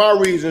these are my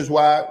reasons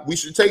why we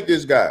should take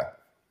this guy.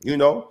 You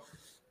know,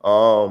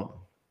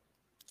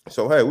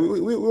 so hey,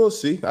 we'll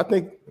see. I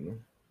think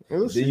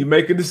we'll see. Then you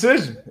make a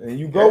decision and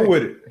you go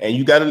with it, and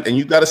you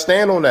gotta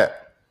stand on that.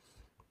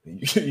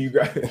 You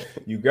got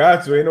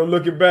to. Ain't no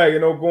looking back,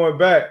 ain't no going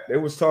back. They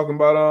was talking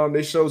about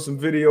they showed some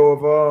video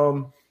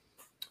of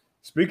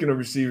speaking of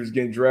receivers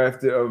getting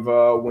drafted of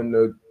when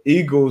the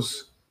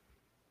Eagles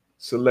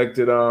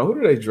selected who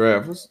did they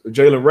draft?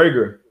 Jalen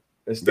Reagor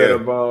instead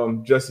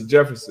of Justin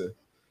Jefferson.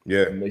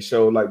 Yeah. And they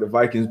showed like the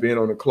Vikings being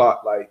on the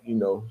clock, like, you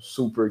know,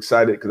 super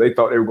excited because they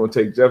thought they were going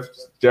to take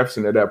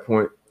Jefferson at that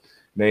point.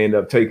 And they ended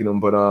up taking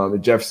him, but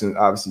Jefferson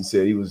obviously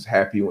said he was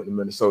happy he went to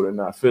Minnesota and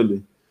not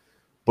Philly.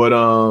 But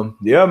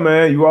yeah,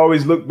 man, you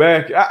always look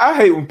back. I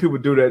hate when people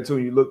do that too.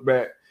 You look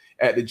back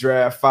at the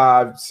draft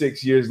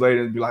 5-6 years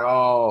later and be like,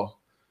 oh,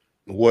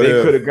 what they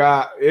could have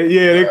got,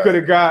 they could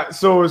have got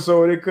so and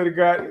so. They could have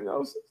got, you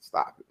know,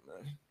 stop it,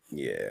 man.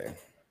 Yeah.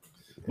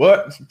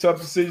 But some tough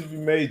decisions to be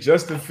made.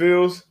 Justin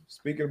Fields,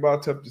 Speaking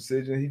about tough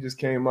decision, he just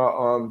came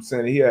out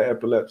saying he had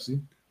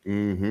epilepsy.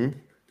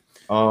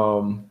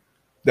 Mm-hmm.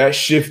 That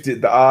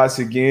shifted the odds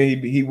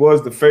again. He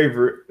was the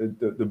favorite,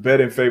 the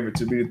betting favorite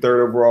to be the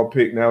 3rd overall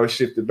pick. Now it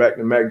shifted back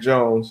to Mac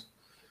Jones.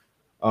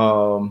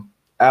 Alan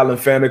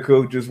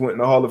Faneca just went in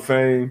the Hall of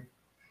Fame.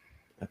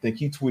 I think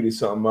he tweeted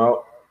something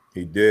out.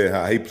 He did,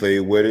 how he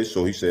played with it.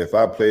 So he said, if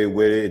I played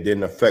with it, it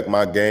didn't affect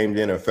my game,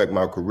 didn't affect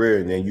my career,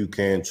 and then you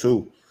can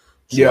too.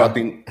 So yeah, I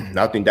think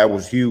that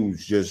was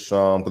huge. Just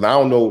because I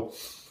don't know,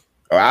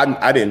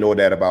 I didn't know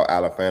that about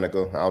Alan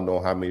Faneca. I don't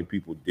know how many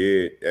people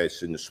did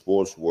that's in the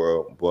sports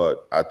world,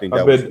 but I think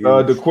that was huge.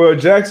 DeQuell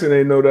Jackson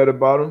ain't know that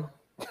about him.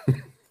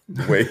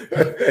 Wait,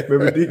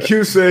 remember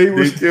DQ said he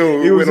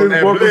was in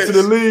welcome to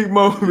the league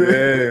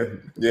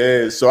moment.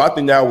 Yeah. So I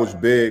think that was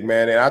big,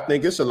 man, and I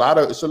think it's a lot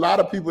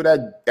of people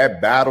that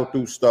battle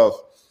through stuff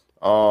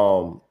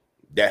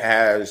that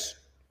has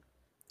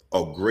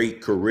a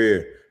great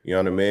career. You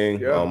know what I mean?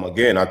 Yeah.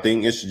 Again, I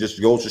think it just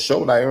goes to show,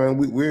 like, man,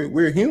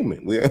 we're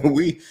human.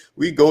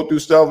 We go through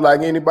stuff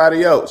like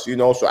anybody else, you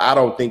know. So I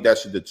don't think that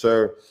should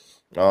deter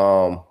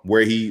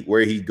where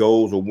he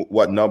goes or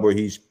what number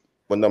he's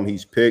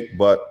picked.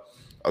 But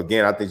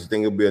again, I think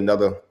it'll be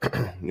another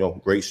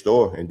great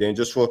story. And then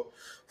just for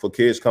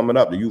kids coming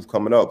up, the youth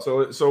coming up.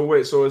 So it's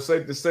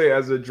safe to say,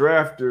 as a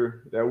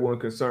drafter, that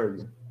wouldn't concern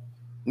you?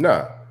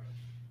 Nah.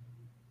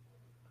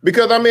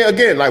 Because I mean,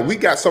 again, like, we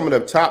got some of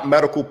the top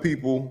medical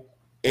people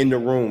in the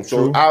room.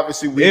 So true.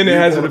 Obviously it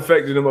hasn't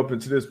affected them up to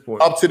this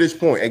point. Up to this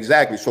point,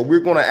 exactly. So we're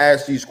going to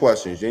ask these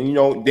questions. And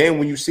then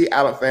when you see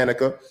Alan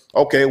Faneca,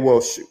 okay,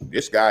 well,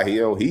 this guy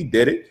here, he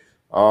did it.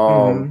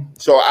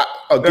 So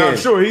I'm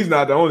sure he's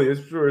not the only.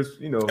 It's sure it's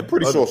I'm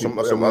pretty sure some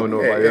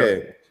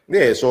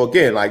yeah. So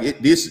again, like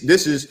this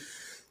is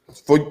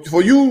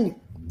for you,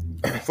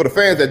 for the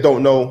fans that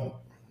don't know,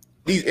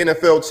 these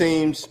NFL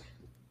teams,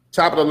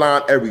 top of the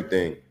line,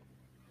 everything.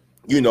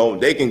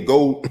 They can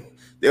go.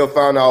 They'll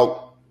find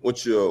out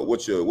what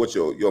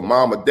your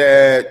mom or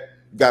dad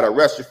got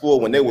arrested for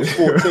when they was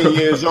 14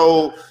 years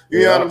old.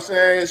 You know what I'm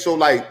saying? So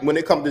like when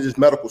it comes to this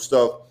medical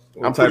stuff,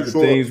 what type of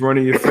things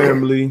running your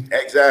family.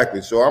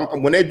 Exactly. So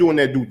when they're doing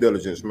their due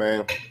diligence,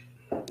 man,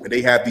 and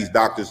they have these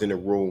doctors in the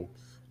room,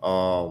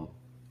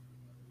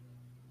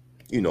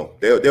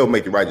 they'll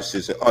make the right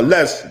decision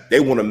unless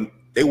they want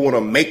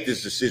to make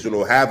this decision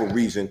or have a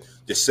reason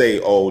to say,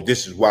 oh,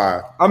 this is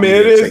why. I mean,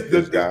 it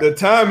is the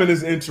timing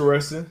is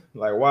interesting.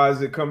 Like, why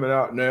is it coming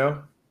out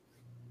now?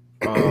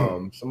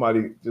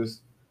 Somebody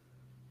just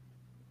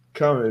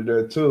commented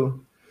there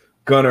too.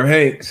 Gunnar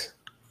Hanks.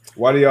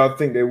 Why do y'all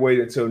think they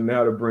waited till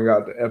now to bring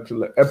out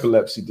the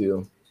epilepsy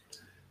deal?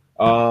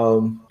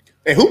 And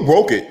who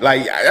broke it?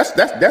 Like,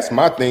 that's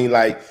my thing.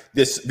 Like,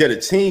 that a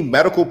team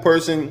medical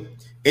person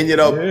ended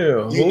up,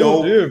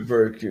 who did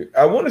break it?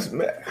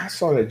 I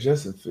saw that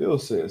Justin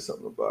Fields said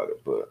something about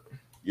it, but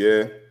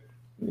yeah.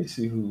 Let me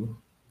see who.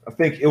 I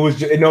think it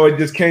was. It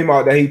just came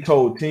out that he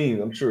told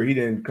teams. I'm sure he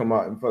didn't come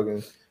out and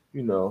fucking,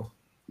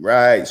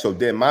 Right. So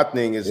then my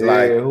thing is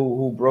like,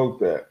 who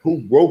broke that?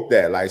 Who broke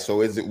that? Like, so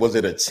was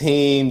it a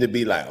team to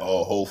be like,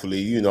 oh, hopefully,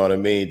 you know what I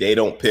mean? They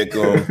don't pick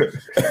him,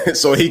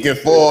 so he can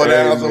fall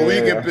down, so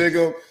we can pick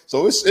him.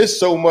 So it's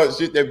so much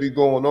shit that be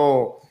going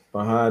on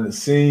behind the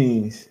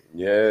scenes.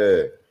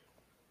 Yeah.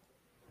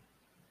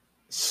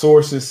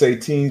 Sources say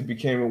teams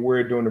became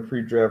aware during the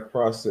pre-draft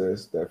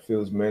process that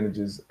Fields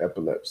manages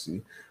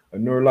epilepsy, a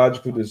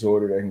neurological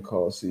disorder that can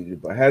cause seizures,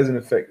 but hasn't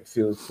affected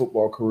Fields'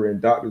 football career,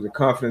 and doctors are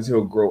confident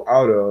he'll grow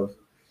out of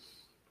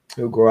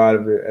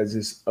it as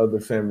his other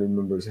family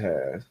members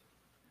have.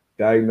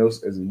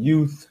 Diagnosed as a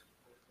youth,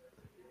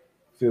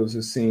 Fields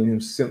has seen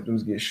his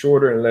symptoms get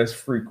shorter and less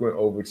frequent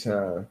over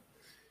time.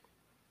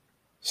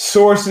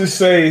 Sources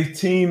say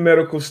team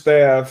medical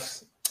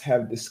staffs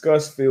have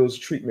discussed Fields'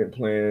 treatment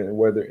plan and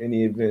whether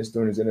any events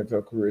during his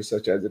NFL career,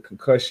 such as a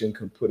concussion,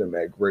 can put him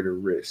at greater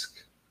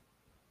risk.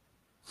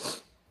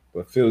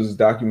 But Fields has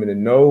documented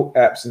no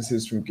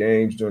absences from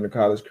games during the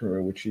college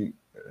career,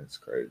 that's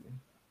crazy.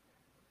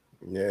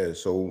 Yeah,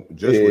 so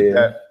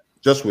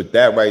just with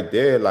that right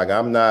there, like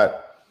I'm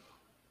not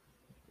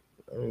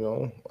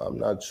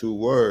too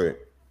worried.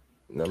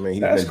 I mean,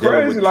 that's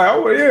crazy. I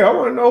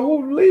want to know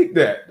who leaked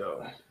that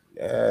though.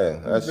 Yeah,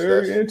 that's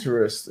very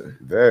interesting.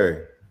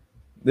 Very.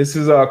 This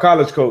is a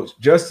college coach.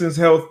 Justin's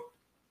health,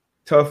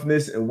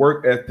 toughness, and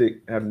work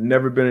ethic have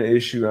never been an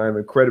issue. I am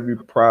incredibly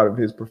proud of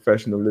his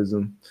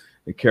professionalism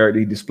and character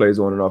he displays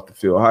on and off the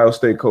field. Ohio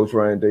State coach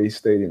Ryan Day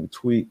stated in a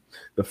tweet,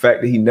 the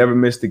fact that he never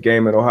missed a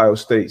game at Ohio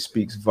State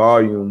speaks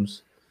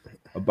volumes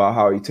about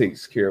how he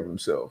takes care of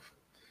himself.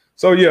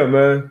 So, yeah,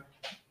 man,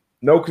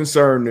 no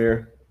concern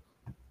there.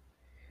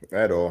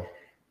 At all.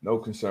 No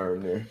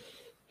concern there.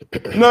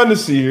 Nothing to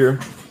see here.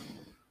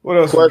 What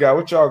else we got?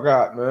 What y'all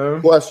got,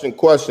 man?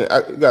 Question.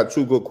 I got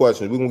two good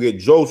questions. We're gonna get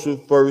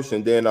Joseph first,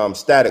 and then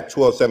Static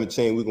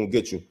 1217. We're gonna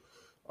get you.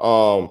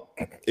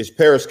 Is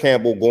Paris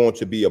Campbell going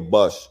to be a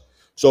bust?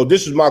 So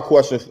this is my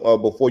question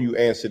before you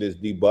answer this,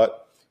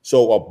 D-Butt.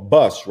 So a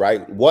bust,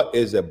 right? What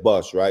is a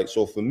bust, right?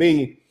 So for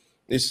me,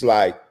 it's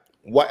like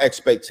what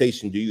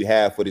expectation do you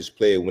have for this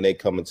player when they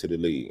come into the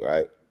league,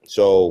 right?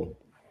 So,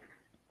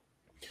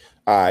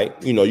 all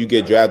right, you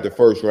get drafted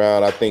first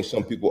round. I think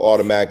some people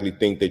automatically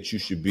think that you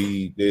should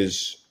be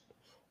this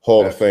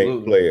Hall of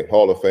Fame player.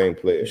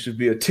 You should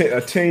be a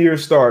 10-year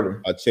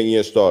starter. A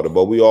 10-year starter.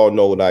 But we all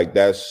know, like,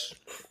 that's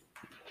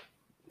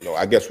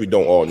I guess we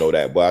don't all know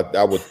that, but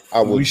I would.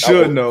 We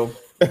should know.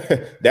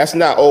 That's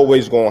not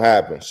always going to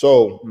happen.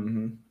 So,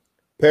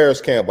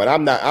 Paris Campbell,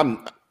 I'm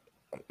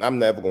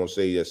never going to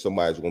say that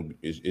somebody's going to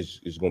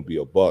is going to be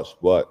a bust.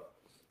 But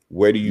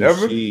where do you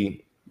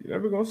see? You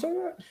never going to say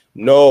that?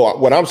 No,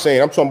 what I'm saying,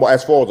 I'm talking about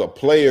as far as a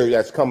player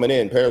that's coming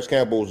in. Paris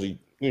Campbell's,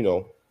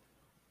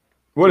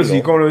 What is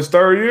he going to his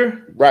third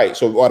year? Right.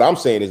 So what I'm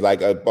saying is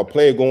like a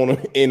player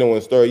going in on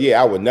his third year,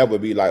 I would never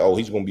be like, oh,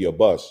 he's going to be a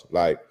bust.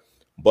 Like,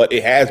 but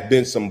it has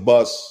been some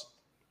busts,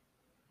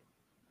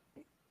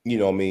 in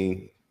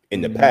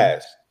the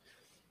past.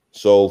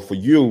 So for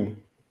you,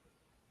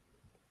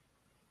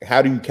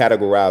 how do you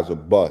categorize a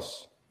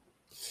bust?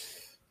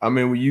 I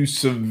mean, when you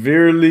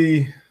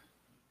severely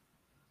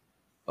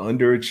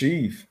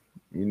underachieve,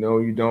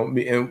 you don't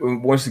be,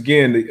 and once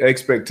again, the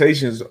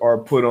expectations are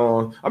put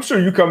on. I'm sure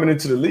you coming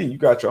into the league, you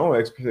got your own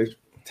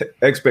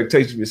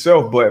expectations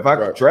yourself. But if I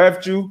could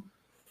draft you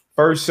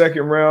first,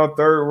 second round,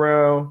 third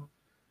round,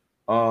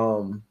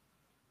 and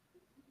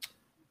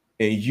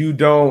you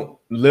don't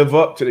live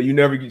up to that, you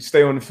never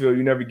stay on the field,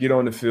 you never get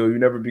on the field, you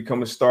never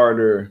become a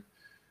starter.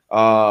 We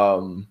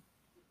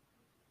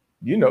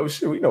know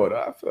what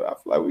I feel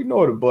like we know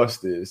what a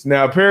bust is.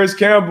 Now, Paris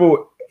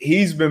Campbell,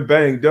 he's been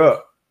banged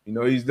up.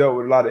 He's dealt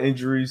with a lot of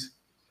injuries.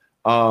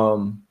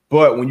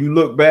 But when you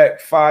look back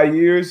 5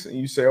 years and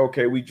you say,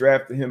 okay, we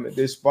drafted him at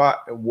this spot,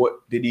 and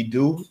what did he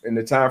do in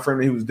the time frame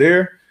that he was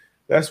there?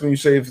 That's when you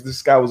say if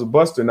this guy was a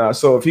bust or not.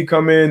 So if he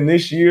come in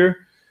this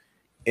year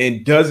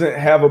and doesn't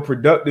have a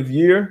productive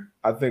year,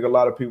 I think a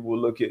lot of people will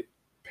look at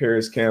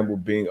Paris Campbell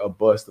being a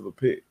bust of a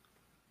pick.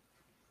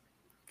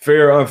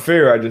 Fair or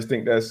unfair, I just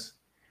think that's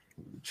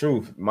the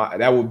truth.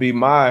 That would be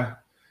without,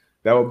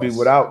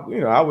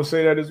 I would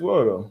say that as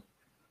well, though,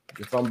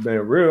 if I'm being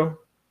real.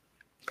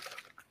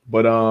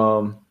 But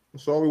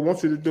that's all we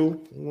want you to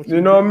do.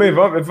 You know what I mean?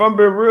 If I'm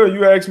being real,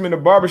 you ask me in the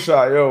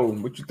barbershop, yo,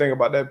 what you think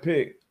about that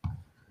pick?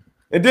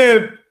 And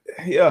then,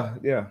 yeah,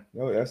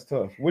 that's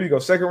tough. Where do you go?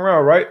 Second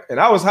round, right? And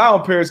I was high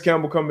on Paris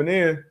Campbell coming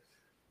in.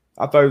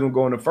 I thought he was gonna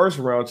go in the first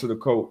round to the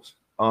Colts.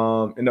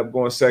 End up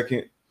going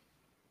second.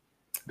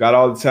 Got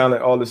all the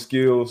talent, all the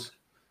skills.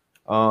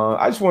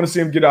 I just want to see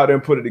him get out there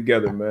and put it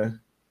together,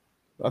 man.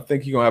 I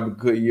think he's gonna have a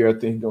good year. I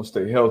think he's gonna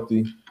stay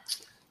healthy.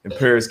 And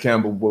Paris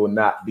Campbell will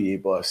not be a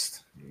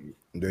bust.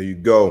 There you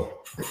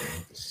go.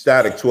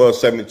 Static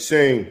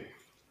 1217.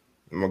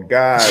 My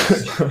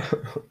guys,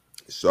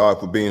 sorry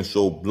for being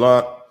so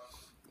blunt,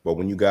 but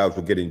when you guys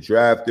were getting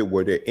drafted,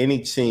 were there any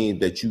team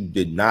that you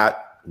did not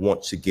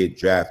want to get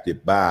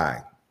drafted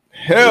by?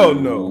 Hell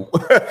no.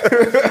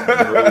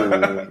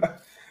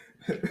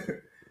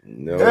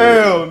 No.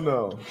 Hell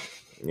no.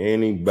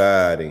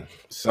 Anybody.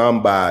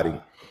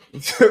 Somebody.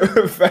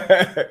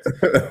 Facts.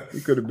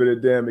 You could have been a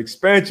damn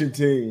expansion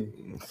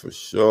team. For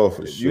sure.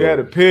 You had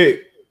to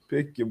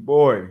pick your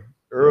boy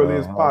early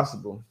as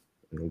possible.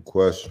 No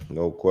question.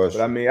 But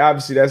I mean,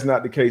 obviously, that's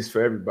not the case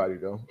for everybody,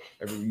 though.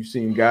 You've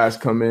seen guys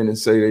come in and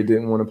say they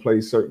didn't want to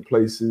play certain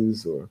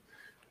places or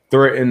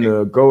threaten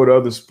to go to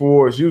other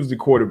sports, usually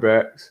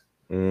quarterbacks.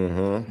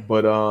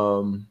 But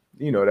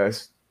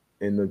that's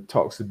in the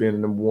talks of being the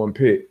number one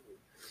pick.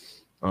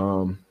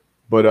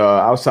 But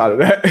outside of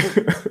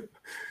that,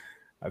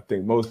 I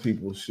think most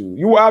people shoot.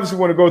 You obviously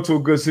want to go to a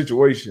good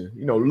situation.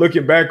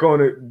 Looking back on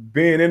it,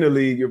 being in the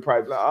league, you're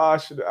probably like,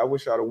 I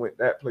wish I'd have went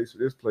that place or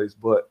this place.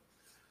 But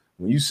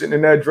when you sitting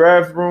in that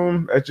draft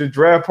room at your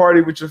draft party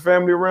with your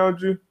family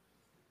around you,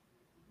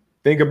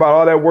 think about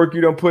all that work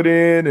you done put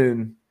in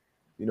and,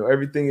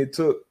 everything it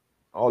took,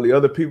 all the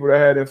other people that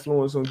had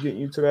influence on getting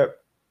you to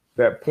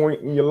that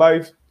point in your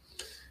life.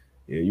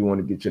 Yeah, you want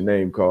to get your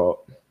name called.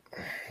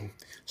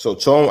 So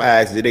Tone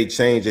asked, did they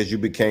change as you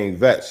became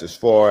vets as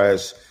far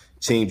as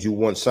teams you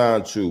once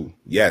signed to?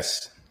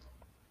 Yes.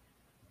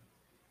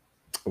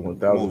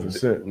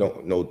 1,000%.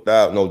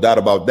 No doubt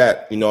about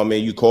that. You know what I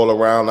mean? You call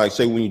around, like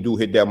say when you do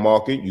hit that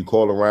market, you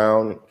call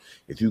around.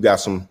 If you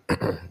got some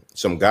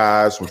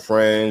guys, some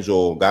friends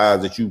or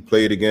guys that you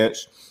played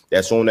against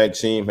that's on that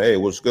team, hey,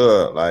 what's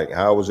good? Like,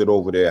 how is it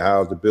over there?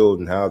 How's the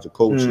building? How's the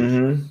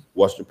coaches?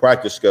 What's the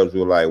practice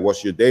schedule like?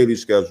 What's your daily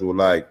schedule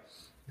like?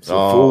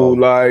 Food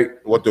like?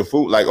 What the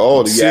food like?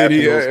 All the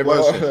city,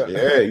 questions.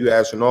 Yeah, you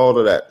asking all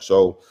of that.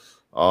 So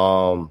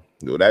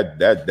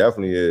that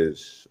definitely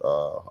is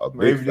a big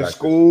maybe the factor.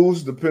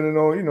 schools, depending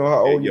on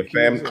how old your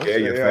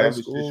family, your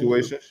family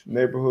situations,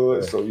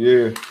 neighborhood. So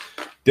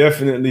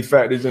definitely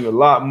factors in a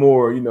lot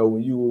more.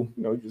 When you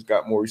just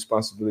got more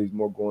responsibilities,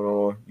 more going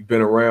on. You've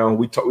been around.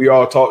 We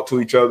all talk to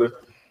each other.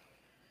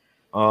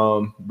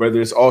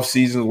 Whether it's off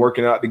seasons,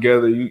 working out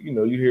together,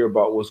 you hear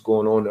about what's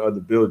going on in other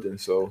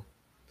buildings. So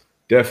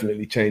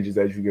definitely changes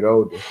as you get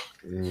older.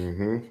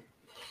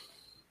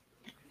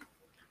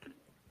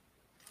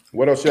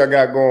 What else y'all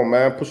got going,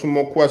 man? Put some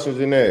more questions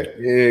in there.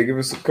 Yeah, give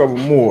us a couple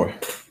more.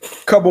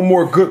 Couple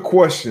more good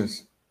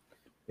questions.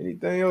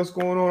 Anything else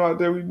going on out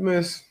there we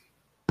missed?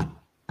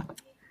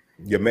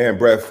 Your man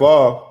Brett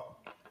Favre.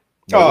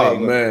 Oh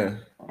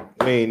man,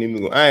 I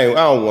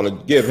don't want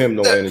to give him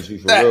no energy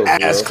for real.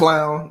 Ass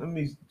clown. Let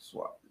me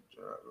swap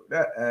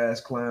that ass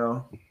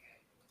clown.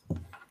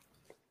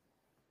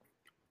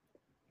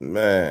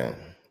 Man,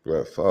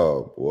 Brett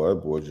Favre, boy, that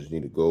boy just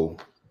need to go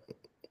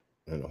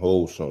in a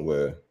hole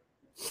somewhere.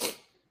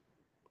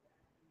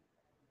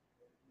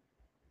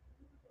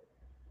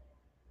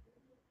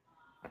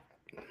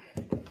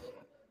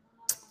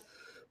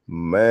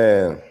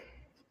 Man,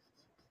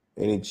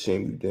 any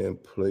team you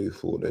didn't play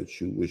for that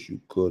you wish you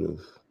could have?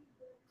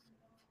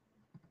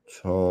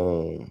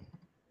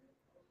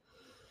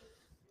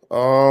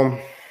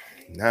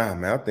 Nah,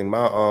 man, I think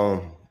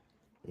my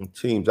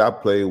teams I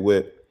played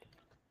with,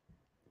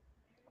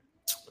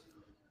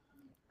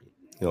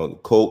 the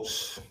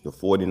Colts, the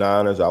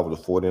 49ers. I was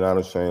a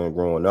 49ers fan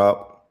growing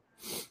up.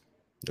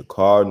 The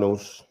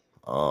Cardinals.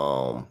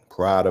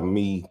 Prior to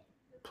me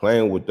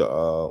playing with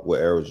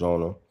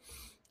Arizona,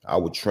 I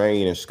would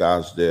train in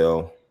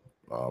Scottsdale.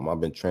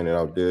 I've been training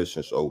out there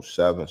since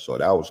 2007, so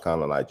that was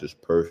kind of like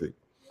just perfect.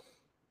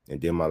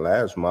 And then my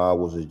last mile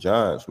was the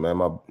Giants, man.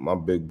 My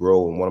big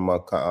bro and one of my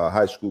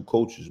high school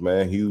coaches,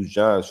 man, huge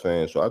Giants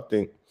fan. So I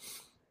think,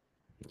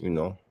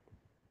 you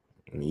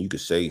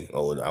could say,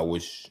 I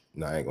wish.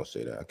 No, I ain't gonna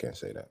say that. I can't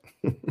say that.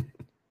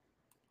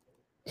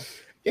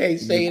 Can't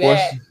say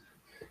that.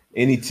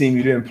 Any team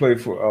you didn't play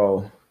for?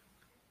 Oh,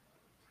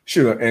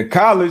 sure. In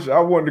college, I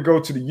wanted to go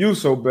to the U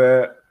so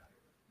bad.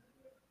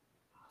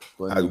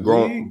 But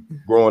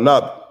growing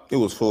up, it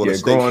was Florida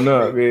State. Growing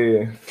up,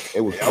 yeah,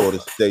 it was Florida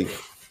State.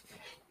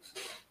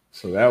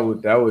 So that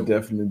would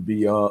definitely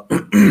be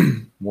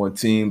one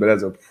team. But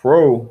as a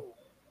pro,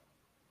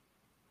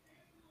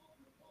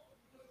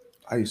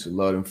 I used to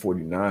love them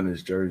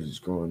 49ers jerseys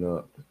growing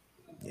up.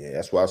 Yeah,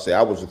 that's why I say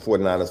I was a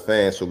 49ers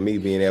fan. So me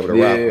being able to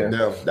rock with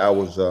them, that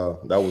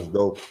was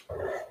dope.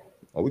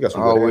 Oh, we got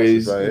some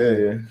always good right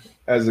here.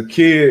 As a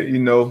kid,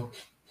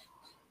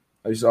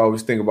 I used to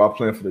always think about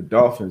playing for the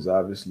Dolphins,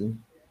 obviously.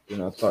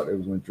 And I thought they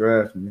was going to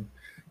draft me.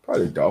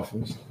 Probably the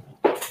Dolphins.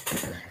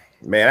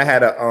 Man, I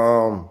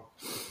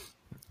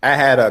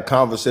had a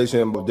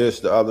conversation about this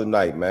the other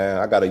night, man.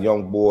 I got a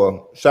young boy.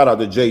 Shout out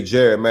to Jay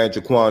Jarrett, man.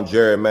 Jaquan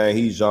Jarrett, man.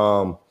 He's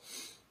the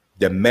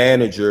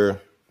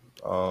manager,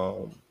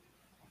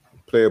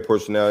 player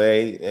personnel.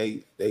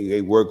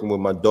 They working with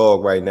my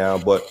dog right now.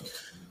 But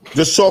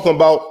just talking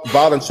about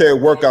voluntary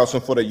workouts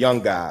and for the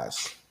young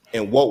guys.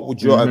 And what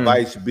would your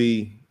advice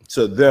be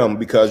to them?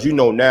 Because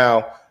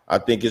now I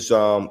think it's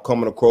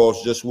coming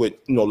across just with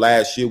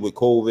last year with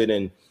COVID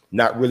and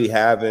not really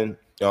having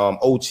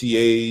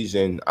OTAs,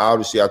 and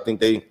obviously I think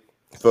they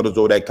felt as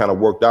though that kind of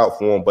worked out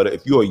for them. But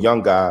if you're a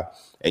young guy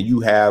and you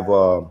have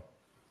an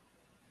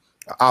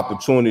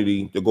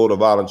opportunity to go to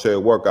voluntary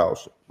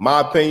workouts,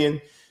 my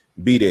opinion,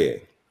 be there.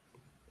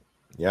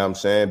 You know what I'm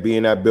saying? Be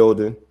in that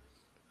building.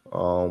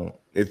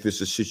 If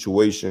it's a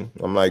situation,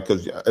 I'm like,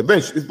 because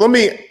eventually, for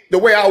me, the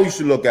way I used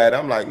to look at it,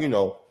 I'm like,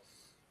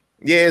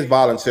 it's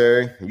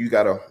voluntary. You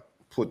got to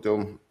put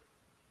them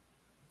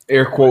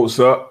air quotes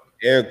up.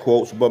 Air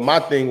quotes. But my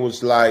thing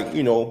was like,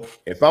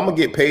 if I'm going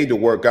to get paid to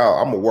work out,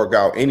 I'm going to work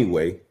out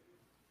anyway.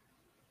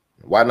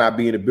 Why not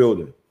be in the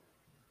building?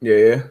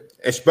 Yeah.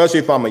 Especially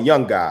if I'm a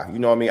young guy. You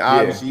know what I mean?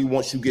 Obviously,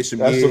 once you get some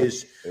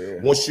years,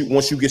 once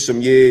you get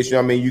some years, you know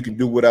what I mean, you can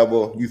do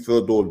whatever you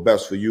feel is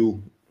best for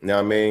you. You know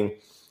what I mean?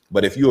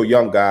 But if you're a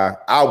young guy,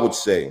 I would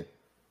say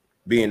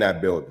be in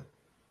that building.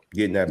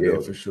 Get in that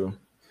building. For sure.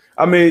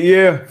 I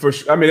mean, for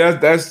sure. I mean,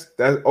 that's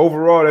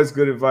overall, that's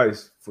good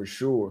advice for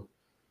sure.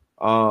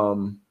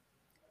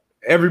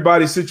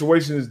 Everybody's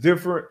situation is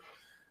different,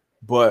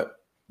 but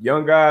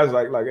young guys,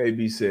 like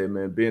AB said,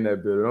 man, be in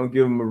that building. Don't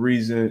give them a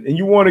reason. And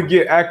you want to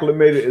get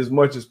acclimated as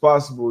much as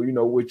possible,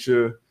 with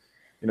your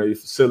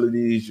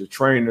facilities, your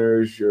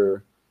trainers,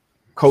 your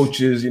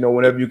coaches,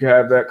 whenever you can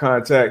have that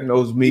contact in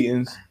those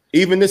meetings.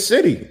 Even the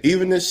city.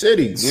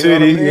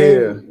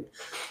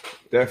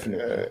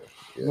 Definitely.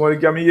 You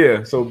want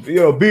to so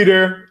be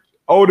there.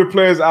 Older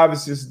players,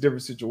 obviously, it's a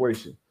different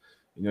situation.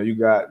 You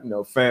got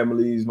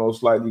families,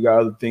 most likely you got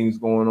other things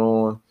going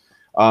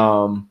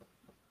on.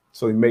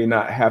 So you may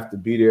not have to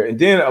be there. And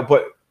then,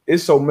 but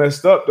it's so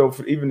messed up though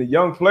for even the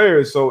young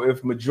players. So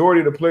if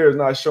majority of the players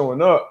not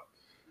showing up,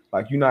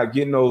 like you're not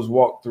getting those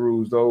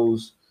walkthroughs,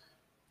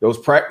 those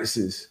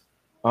practices.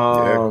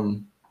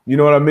 You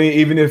know what I mean?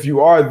 Even if you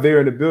are there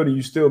in the building,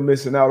 you're still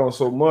missing out on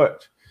so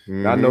much.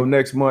 I know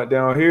next month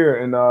down here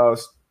in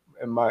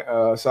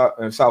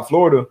South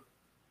Florida,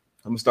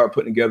 I'm gonna start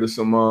putting together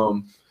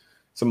some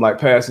like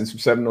passing, some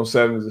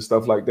 707s and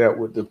stuff like that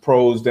with the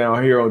pros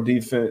down here on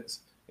defense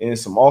and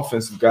some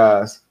offensive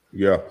guys.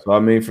 Yeah. So I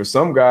mean, for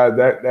some guys,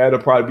 that'll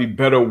probably be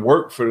better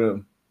work for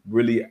them.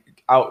 Really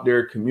out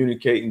there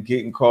communicating,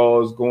 getting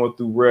calls, going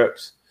through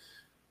reps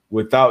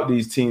without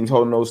these teams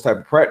holding those type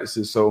of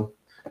practices. So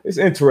it's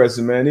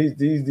interesting, man.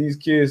 These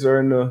kids are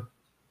in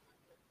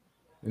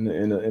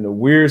in a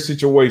weird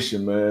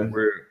situation, man.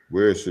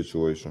 Weird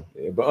situation.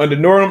 Yeah, but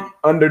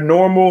under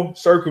normal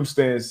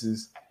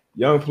circumstances,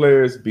 young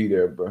players be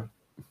there, bro.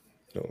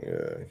 Oh,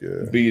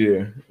 yeah. Be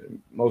there.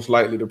 Most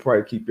likely to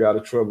probably keep you out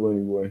of trouble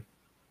anyway.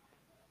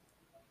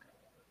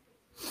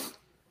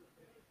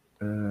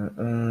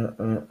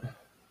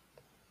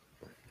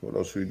 What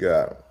else we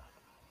got?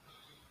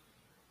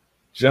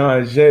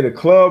 John Jay, the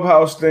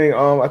clubhouse thing.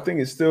 I think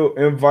it's still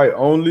invite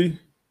only.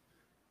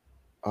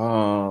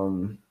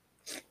 Man,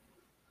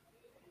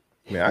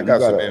 I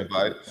got some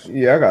invites.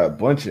 Yeah, I got a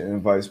bunch of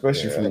invites,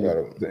 especially from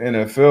the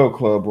NFL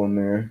club on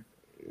there.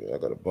 Yeah, I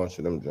got a bunch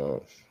of them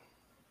jobs.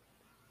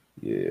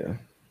 Yeah,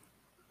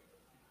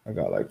 I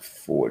got like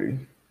 40.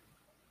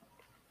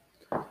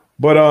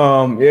 But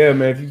yeah,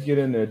 man, if you get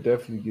in there,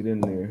 definitely get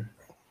in there.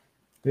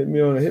 Hit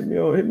me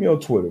on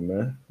Twitter,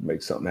 man.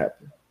 Make something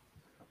happen.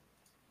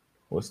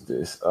 What's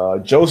this?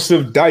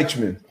 Joseph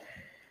Deichman.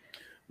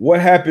 What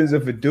happens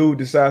if a dude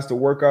decides to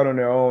work out on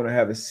their own and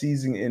have a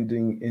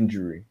season-ending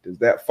injury? Does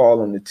that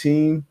fall on the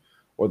team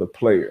or the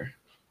player?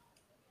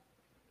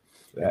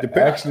 That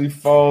actually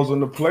falls on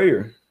the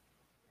player.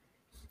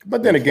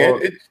 But then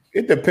again,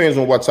 it depends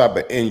on what type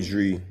of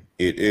injury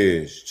it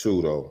is,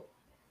 too, though.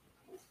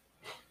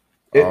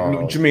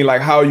 You mean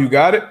like how you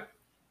got it?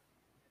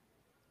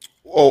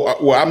 Oh,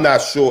 well, I'm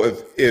not sure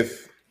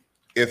if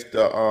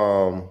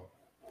the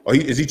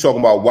is he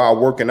talking about while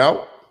working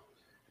out?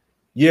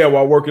 Yeah,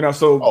 while working out.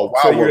 So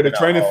say you're at a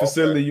training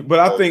facility, okay. But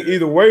I think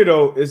either way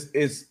though,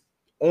 it's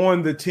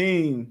on the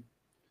team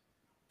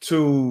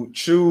to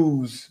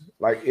choose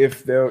like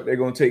if they're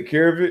gonna take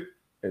care of it.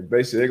 And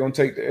basically they're gonna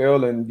take the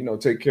L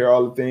and take care of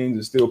all the things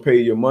and still pay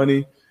your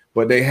money,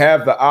 but they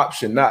have the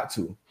option not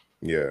to.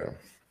 Yeah.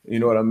 You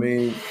know what I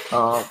mean?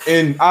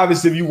 And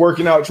obviously if you're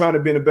working out trying to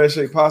be in the best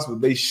shape possible,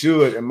 they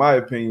should, in my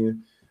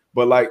opinion.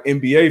 But like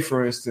NBA,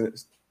 for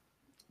instance,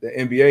 the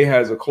NBA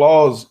has a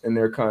clause in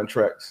their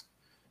contracts.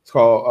 It's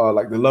called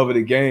like the love of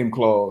the game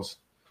clause.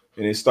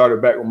 And it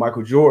started back with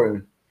Michael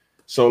Jordan.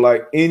 So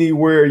like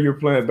anywhere you're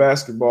playing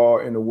basketball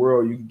in the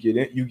world, you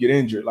get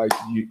injured, like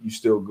you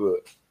still good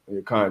in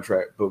your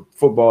contract. But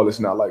football is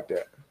not like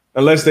that.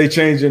 Unless they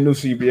change their new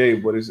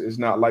CBA, but it's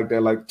not like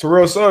that. Like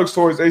Terrell Suggs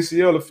tore his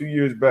ACL a few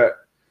years back.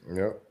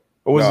 Yeah.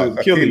 Or was it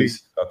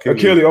Achilles?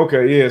 Achilles.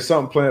 Okay, yeah,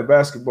 something playing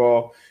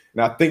basketball.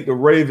 And I think the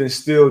Ravens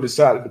still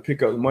decided to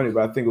pick up the money,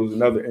 but I think it was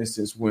another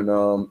instance when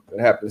it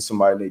happened to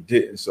somebody and they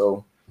didn't.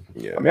 So,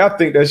 yeah, I mean, I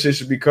think that shit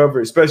should be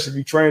covered, especially if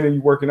you're training,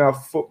 you're working out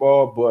for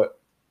football. But,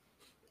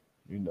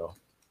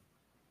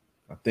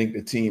 I think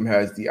the team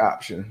has the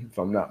option, if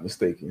I'm not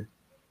mistaken.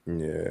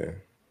 Yeah.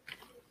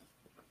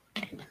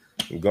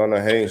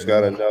 Gunnar Haynes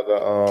got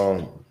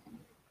another.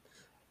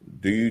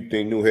 Do you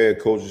think new head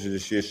coaches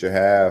this year should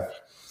have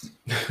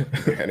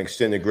an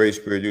extended grace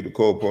period due to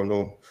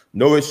COVID?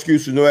 No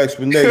excuses, no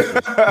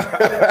explanations.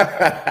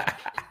 I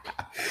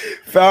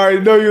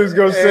already know you was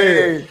gonna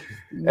say it.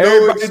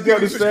 Everybody's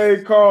dealt the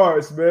same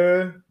cards,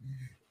 man.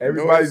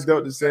 Everybody's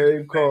dealt the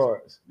same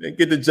cards. Then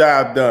get the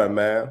job done,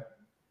 man.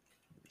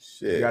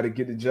 Shit. You got to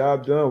get the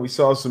job done. We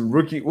saw some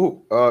rookie,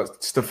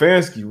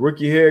 Stefanski,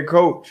 rookie head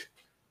coach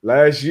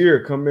last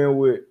year, come in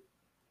with,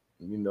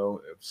 a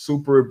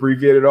super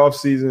abbreviated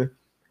offseason,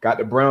 got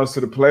the Browns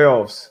to the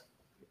playoffs.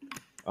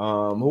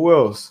 Who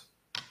else?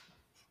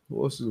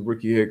 Who else is a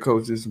rookie head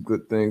coach? Did some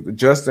good things. But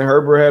Justin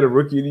Herbert had a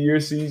rookie of the year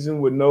season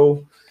with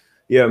no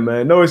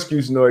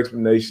excuse, no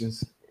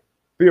explanations.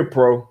 Be a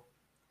pro.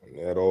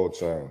 At all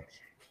times.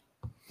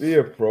 Be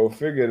a pro.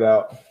 Figure it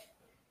out.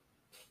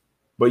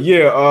 But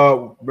yeah,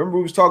 remember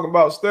we was talking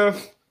about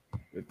Steph,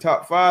 the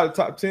top 5, the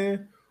top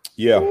 10?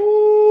 Yeah.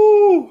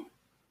 Ooh.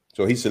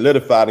 So he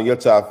solidified in your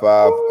top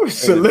 5. Ooh,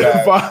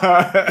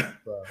 solidified.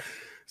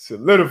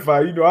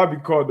 Solidified. I be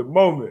called the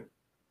moment.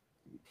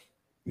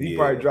 He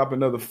probably drop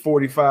another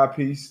 45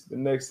 piece the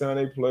next time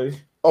they play.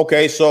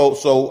 Okay,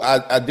 so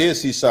I did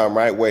see something,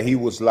 right, where he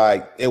was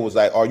like, it was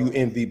like, are you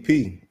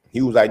MVP?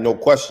 He was like, no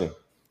question.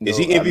 Is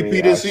he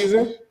MVP this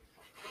season?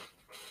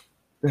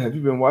 Have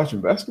you been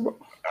watching basketball?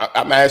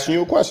 I'm asking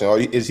you a question.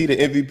 Is he the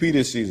MVP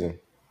this season?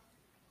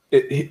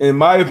 In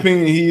my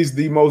opinion, he's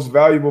the most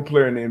valuable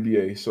player in the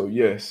NBA. So,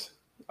 yes,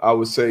 I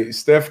would say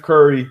Steph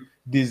Curry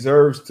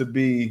deserves to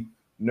be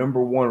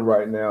number 1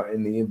 right now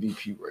in the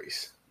MVP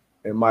race.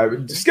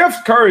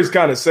 Steph Curry's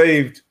kind of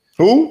saved.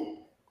 Who?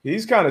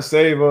 He's kind of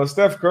saved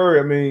Steph Curry.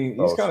 I mean,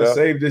 he's kind of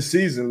saved this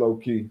season, low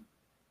key.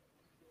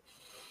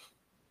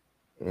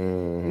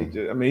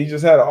 He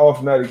just had an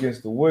off night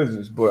against the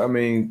Wizards. But, I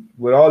mean,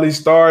 with all these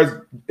stars,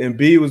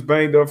 Embiid was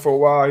banged up for a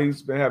while.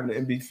 He's been having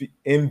an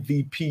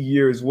MVP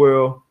year as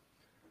well.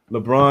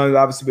 LeBron's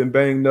obviously been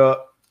banged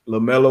up.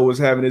 LaMelo was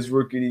having his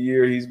rookie of the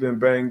year. He's been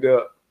banged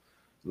up.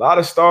 A lot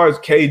of stars.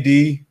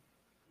 KD.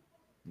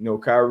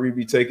 Kyrie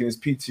be taking his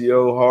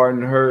PTO,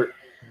 Harden hurt.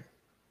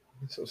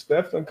 So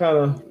Steph done kind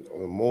of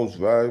the most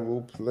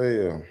valuable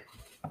player.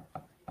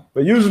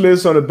 But usually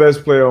it's on the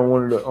best player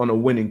on a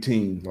winning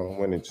team. On a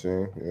winning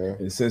team, yeah.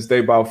 And since they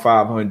about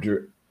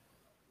 500,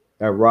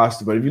 that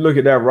roster. But if you look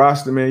at that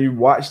roster, man, you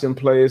watch them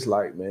play, it's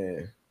like,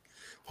 man.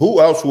 Who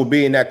else will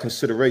be in that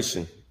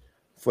consideration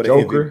for the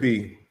Joker.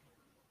 MVP?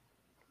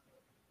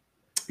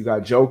 You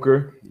got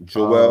Joker,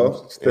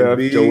 Joel, Steph,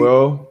 Embiid.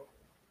 Joel.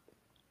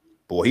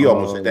 Boy, he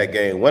almost hit that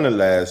game winner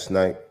last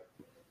night.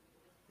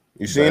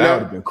 You seen That that?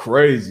 would have been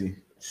crazy.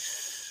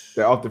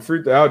 That off the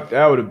free throw,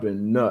 that would have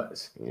been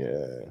nuts.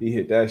 Yeah. He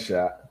hit that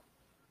shot.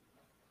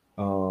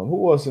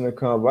 Who else in the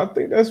combo? I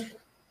think that's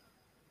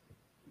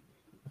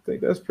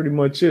pretty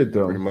much it,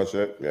 though. Pretty much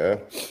it, yeah.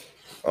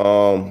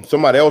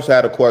 Somebody else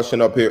had a question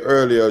up here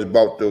earlier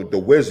about the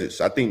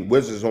Wizards. I think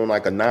Wizards on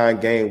like a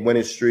 9-game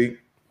winning streak.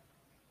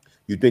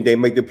 You think they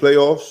make the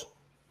playoffs?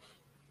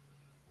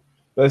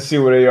 Let's see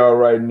where they are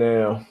right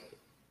now.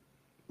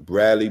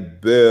 Bradley,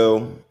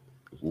 Bill,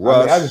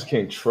 Russ. I just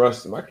can't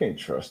trust them. I can't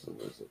trust the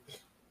Wizards.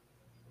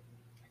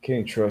 I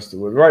can't trust the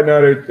Wizards. Right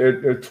now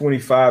they're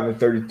 25 and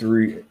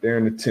 33. They're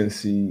in the 10th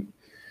seed.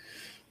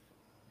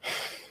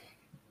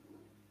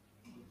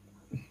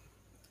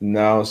 No,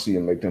 I don't see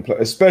him make them play,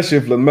 especially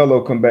if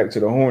LaMelo come back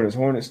to the Hornets.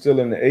 Hornets still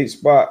in the 8th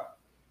spot.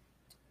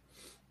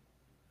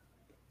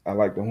 I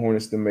like the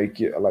Hornets to make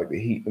it. I like the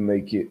Heat to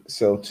make it.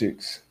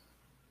 Celtics,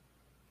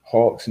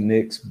 Hawks,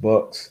 Knicks,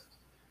 Bucks,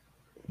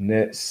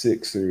 Nets,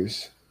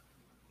 Sixers.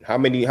 How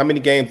many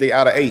games they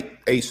out of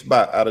 8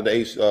 spot out of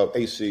the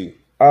 8 seed?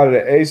 Out of the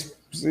 8th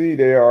seed,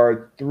 they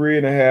are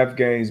 3.5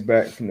 games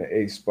back from the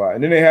 8th spot,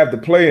 and then they have the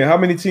play-in. How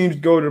many teams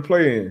go to the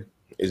play-in?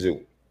 Is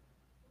it?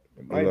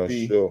 I'm not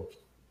sure.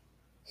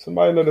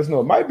 Somebody let us know.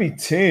 It might be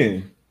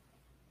 10.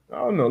 I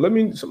don't know.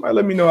 Somebody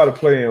let me know how the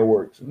play-in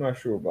works. I'm not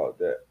sure about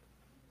that.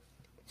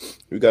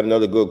 We got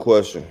another good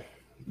question.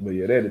 But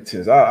yeah, they're the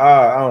 10s.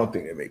 I don't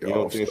think they make the You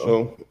don't think stuff.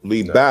 so?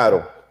 Lee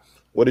Battle.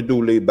 What it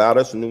do, Lee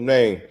Battle? That's a new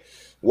name.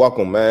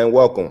 Welcome, man.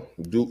 Welcome.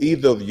 Do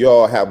either of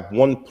y'all have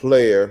one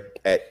player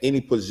at any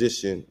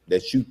position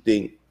that you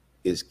think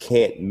is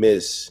can't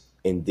miss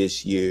in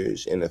this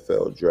year's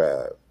NFL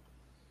draft?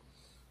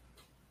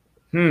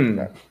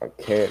 I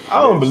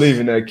don't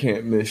believe in that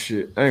can't miss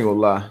shit. I ain't gonna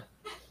lie.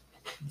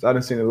 I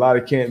done seen a lot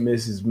of can't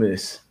misses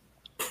miss.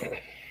 I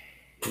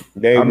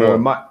remember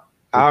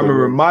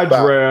my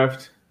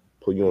draft.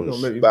 Put you on the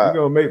spot. We're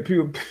gonna make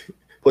people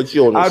put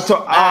you on the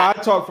spot.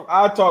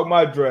 I talk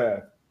my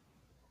draft.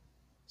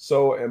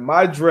 So in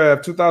my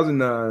draft,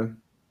 2009,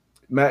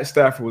 Matt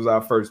Stafford was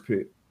our first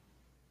pick.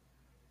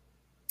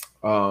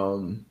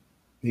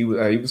 He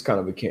was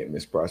kind of a can't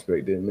miss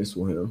prospect. Didn't miss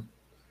with him.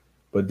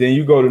 But then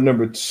you go to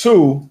number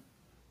 2,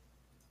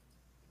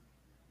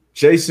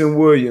 Jason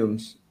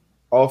Williams,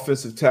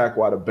 offensive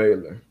tackle out of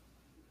Baylor.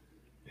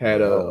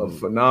 Had a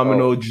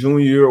phenomenal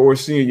junior or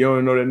senior. You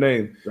don't know the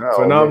name.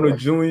 Phenomenal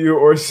junior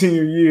or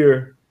senior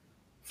year.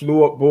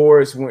 Flew up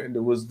boards.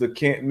 Was the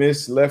can't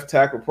miss left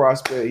tackle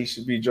prospect. He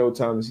should be Joe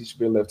Thomas. He should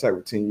be a left tackle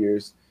for 10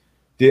 years.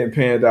 Didn't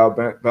pan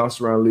out.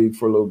 Bounced around the league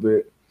for a little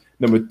bit.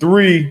 Number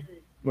 3,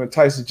 went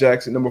Tyson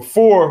Jackson. Number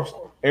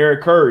 4,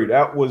 Aaron Curry.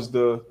 That was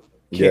the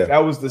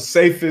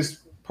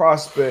safest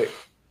prospect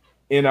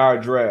in our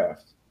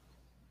draft.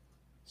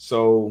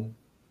 So,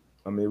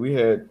 I mean, we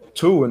had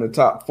 2 in the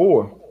top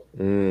 4.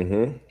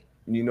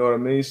 Mm-hmm. You know what I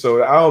mean?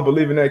 So I don't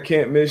believe in that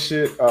can't miss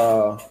shit.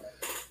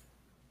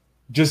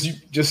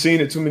 Just seen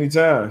it too many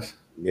times.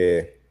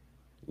 Yeah.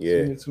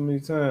 Seen it too many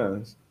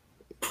times.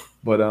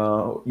 But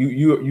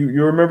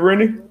you remember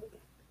any?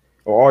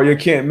 Or all your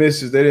can't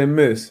misses they didn't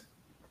miss?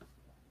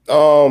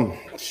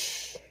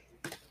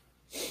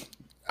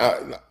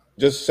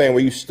 Just saying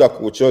where you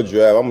stuck with your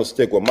draft, I'm gonna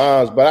stick with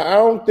mine. But I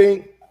don't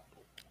think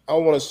I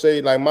want to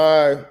say like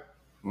my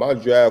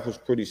draft was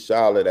pretty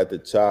solid at the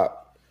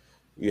top.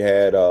 You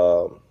had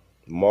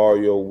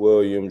Mario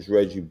Williams,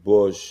 Reggie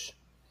Bush.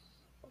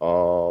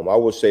 I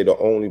would say the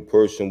only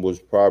person was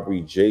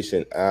probably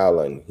Jason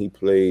Allen. He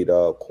played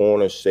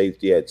corner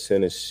safety at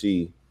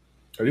Tennessee.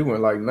 Oh, he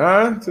went like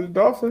 9 to the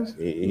Dolphins?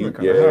 He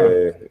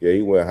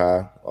went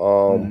high.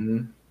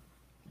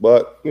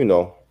 But, you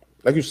know,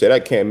 like you said, I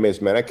can't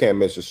miss, man. I can't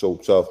miss is so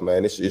tough,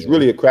 man. It's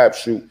really a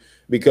crapshoot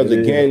because,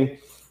 again,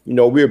 you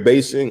know, we're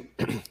basing,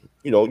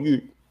 you know,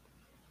 you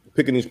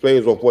picking these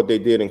players off what they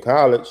did in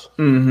college.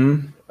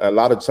 Mm-hmm. A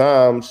lot of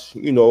times,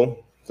 you know,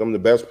 some of the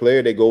best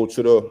players, they go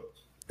to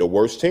the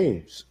worst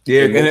teams.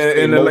 Yeah,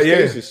 in most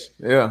cases.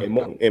 Yeah.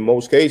 In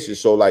most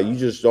cases. So, like, you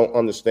just don't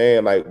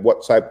understand, like,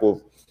 what type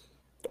of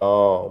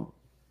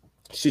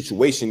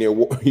situation they're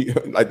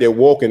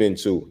walking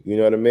into. You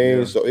know what I mean?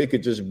 Yeah. So it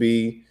could just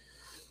be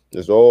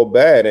just all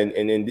bad.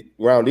 And then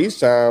around these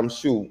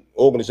times,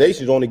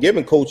 organizations only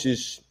giving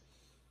coaches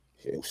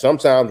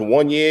sometimes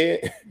 1 year.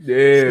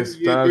 Yeah,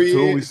 sometimes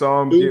 2. We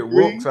saw them get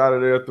Rooks out of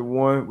there after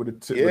 1 with a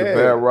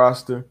bad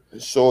roster.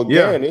 So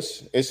again,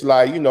 it's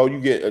like, you know, you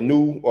get a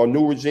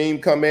new regime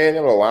come in.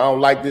 You know, I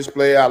don't like this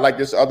player. I like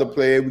this other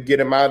player. We get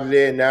them out of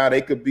there. Now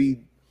they could be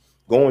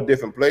going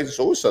different places.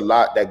 So it's a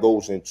lot that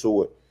goes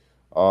into it.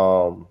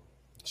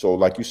 So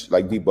like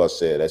D-Bus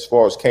said, as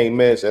far as can't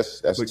miss,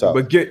 that's tough.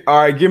 But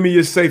give me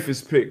your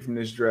safest pick from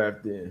this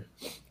draft then.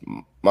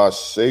 My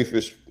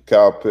safest,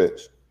 Kyle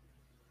Pitts.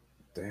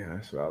 Damn,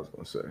 that's what I was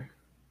gonna say.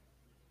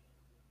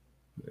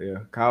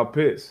 Yeah, Kyle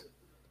Pitts.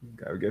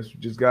 I guess we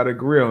just gotta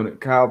agree on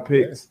it. Kyle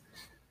Pitts.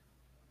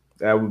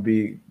 that would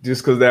be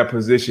just because that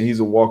position, he's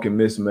a walking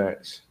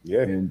mismatch.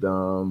 Yeah. And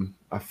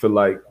I feel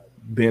like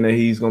being that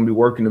he's going to be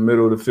working the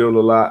middle of the field a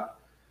lot,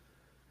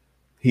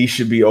 he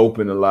should be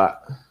open a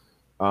lot.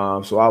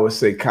 So I would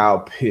say Kyle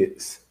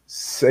Pitts,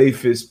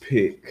 safest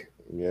pick.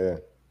 Yeah.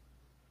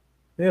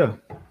 Yeah.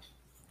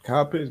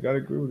 Kyle Pitts, got to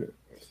agree with it.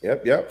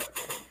 Yep.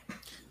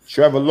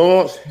 Trevor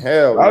Lawrence,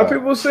 hell. A lot of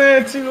people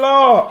saying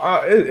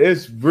T-Law.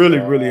 It's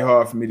really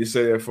hard for me to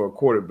say that for a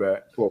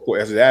quarterback.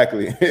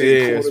 Exactly.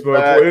 Yeah,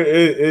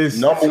 it's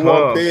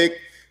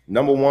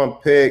number one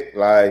pick.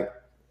 Like,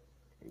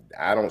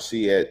 I don't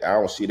see it. I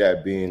don't see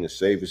that being the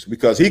safest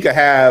because he could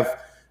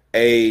have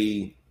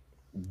a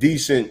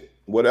decent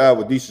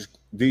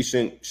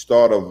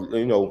start of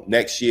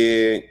next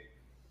year,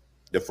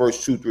 the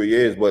first 2-3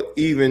 years. But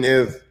even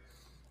if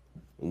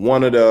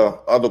one of the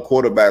other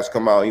quarterbacks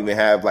come out and even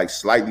have like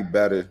slightly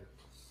better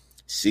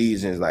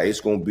seasons, like it's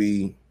gonna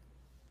be.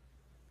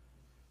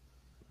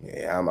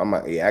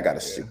 I gotta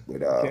stick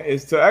with.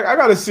 It's I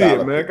gotta see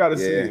it, man. I gotta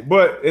see it.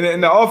 But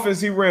in the offense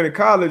he ran in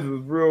college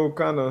was real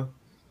kind of,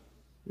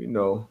 it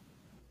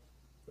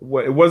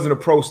wasn't a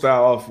pro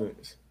style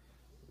offense.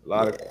 A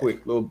lot of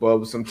quick little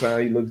bubbles.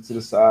 Sometimes you look to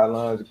the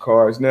sidelines, the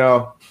cards.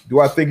 Now,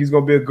 do I think he's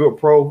gonna be a good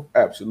pro?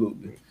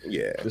 Absolutely.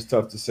 Yeah. It's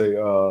tough to say.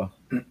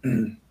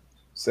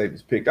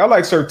 Safest pick. I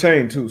like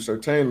Surtain too.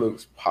 Surtain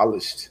looks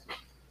polished.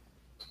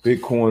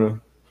 Big corner,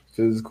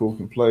 physical,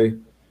 can play.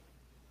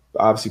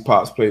 Obviously,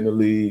 Pop's played in the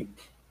league.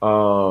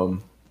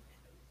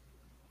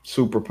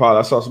 Super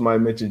polished. I saw somebody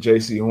mention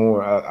J.C.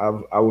 Horn.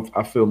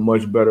 I feel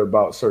much better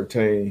about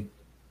Surtain.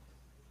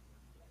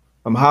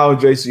 I'm high on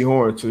J.C.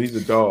 Horn too. He's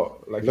a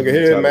dog. Like, look at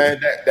here,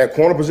 man. That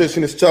corner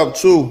position is tough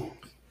too.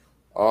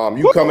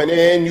 You coming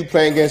in, you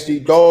playing against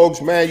these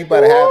dogs, man. You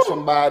better have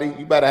somebody.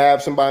 You better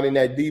have somebody in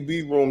that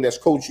DB room that's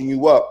coaching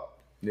you up.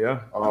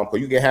 Yeah. Because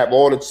you can have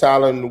all the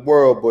talent in the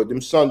world, but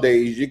them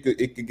Sundays it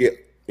could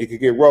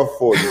get rough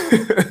for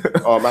you.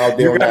 Out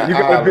there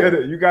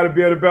you got to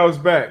be able to bounce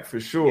back for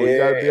sure. Yeah. You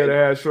got to be able to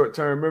have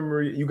short-term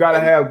memory. You got to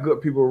have good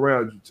people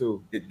around you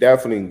too.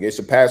 It's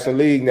a passing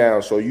league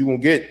now, so you can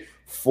get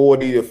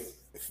 40 to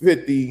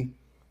 50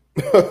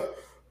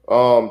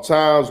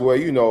 times where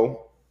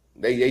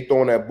they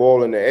throwing that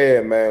ball in the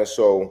air, man.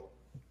 So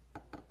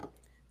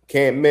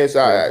can't miss.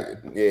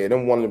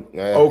 Them one.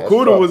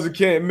 Okudah was a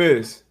can't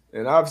miss,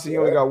 and obviously he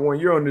only got 1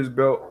 year on this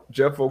belt.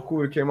 Jeff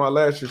Okudah came out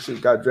last year.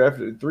 Got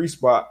drafted at the 3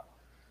 spot.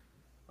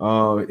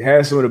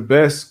 Had some of the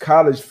best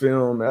college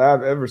film that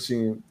I've ever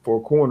seen for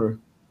a corner,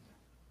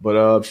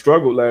 but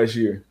struggled last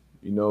year.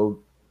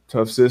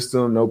 Tough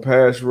system, no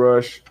pass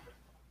rush.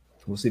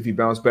 We'll see if he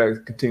bounces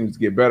back, continues to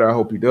get better. I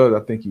hope he does. I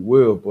think he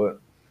will,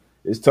 but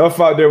it's tough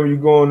out there when you're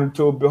going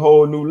into a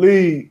whole new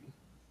league.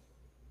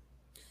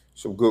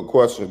 Some good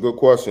questions. If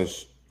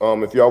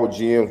y'all were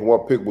GMs,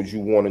 what pick would you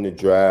want in the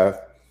draft?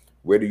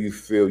 Where do you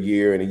feel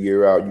year in and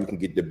year out you can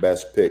get the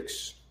best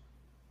picks?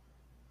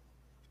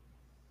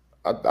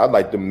 I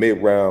like the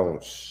mid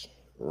rounds,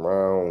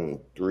 round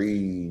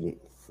 3,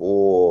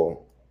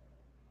 4.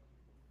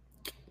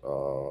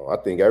 I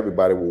think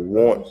everybody will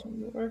want.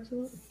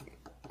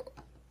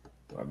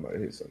 I might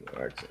hit something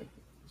accent.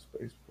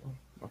 Space.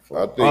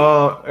 I think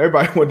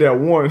everybody want that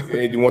one.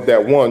 You want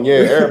that one, yeah.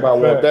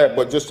 Everybody want that,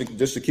 but just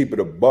to keep it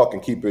a buck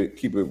and keep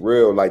it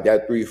real, like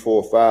that 3,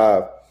 4,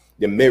 5,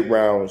 the mid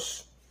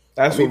rounds.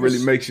 That's what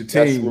really makes your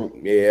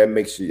team. That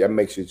makes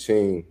your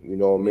team. You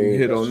know what I mean? You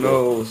hit on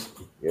those.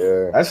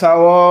 Yeah. That's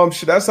how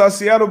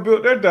Seattle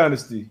built their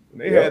dynasty.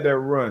 They had that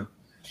run.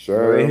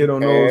 Sure. They hit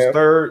on those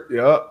third.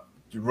 Yep.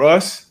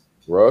 Russ.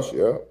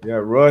 Yeah. Yeah.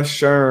 Russ,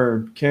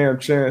 Sherm, Cam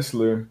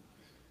Chancellor.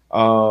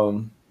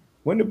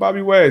 When did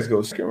Bobby Wags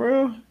go? Second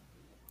round?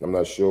 I'm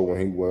not sure when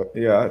he went.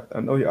 Yeah, I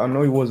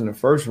know he wasn't a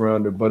first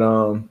rounder,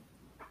 but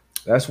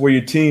that's where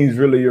your teams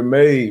really are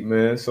made,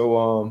 man.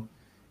 So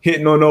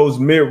hitting on those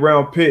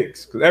mid-round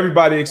picks, because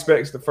everybody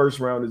expects the first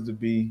rounders to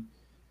be,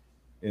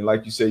 and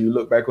like you said, you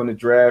look back on the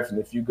draft, and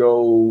if you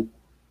go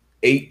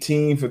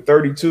 18 for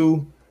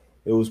 32,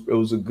 it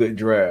was a good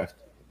draft.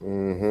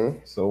 Mm-hmm.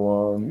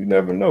 So you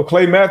never know.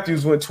 Clay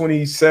Matthews went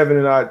 27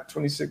 in our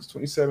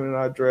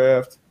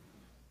draft.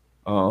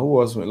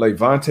 Who else went? Like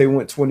Vontae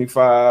went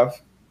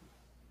 25.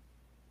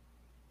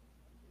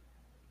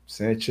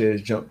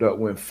 Sanchez jumped up,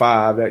 went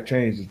 5. That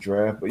changed the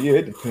draft. But yeah,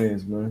 it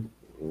depends, man.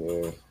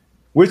 Yeah.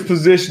 Which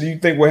position do you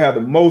think will have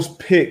the most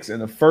picks in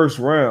the first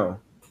round?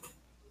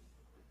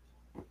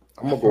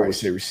 I'm gonna go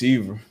with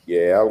receiver.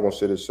 Yeah, I was gonna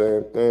say the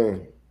same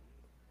thing.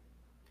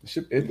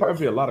 It'd probably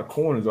be a lot of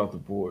corners off the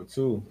board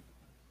too.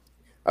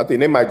 I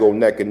think they might go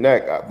neck and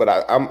neck, but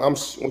I'm.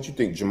 What you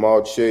think,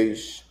 Ja'Marr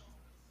Chase?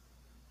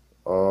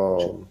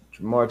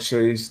 Ja'Marr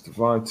Chase,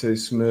 Devontae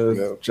Smith,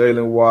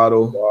 Jalen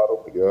Waddle.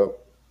 Yep.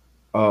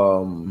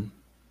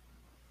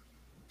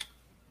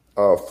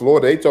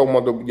 Florida. They talking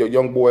about the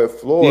young boy at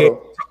Florida. Yeah.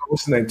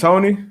 What's his name?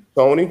 Tony.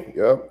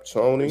 Yep.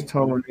 Tony.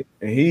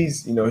 And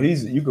he's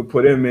you could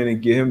put him in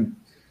and get him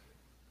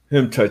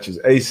touches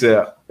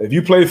ASAP. If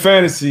you play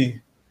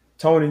fantasy,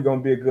 Tony's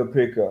gonna be a good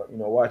pickup.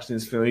 Watching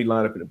this film, he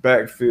line up in the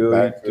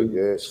backfield.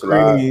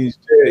 Screens.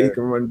 He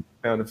can run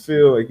down the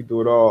field. He can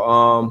do it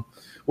all.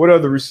 What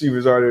other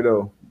receivers are there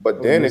though?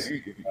 But then if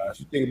you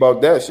think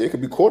about that shit, it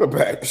could be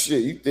quarterback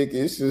shit. You think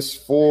it's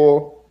just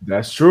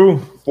That's true.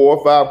 4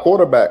 or 5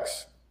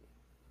 quarterbacks.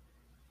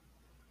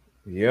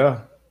 Yeah,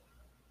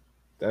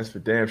 that's for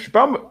damn sure.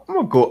 But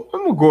I'm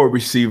gonna go a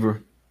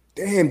receiver.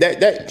 Damn,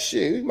 that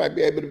shit. We might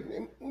be able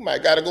to. We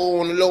might gotta go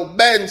on a little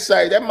betting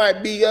site. That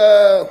might be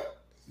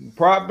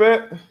prop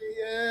bet.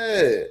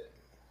 Yeah,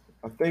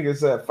 I think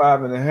it's at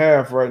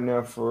 5.5 right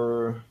now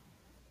for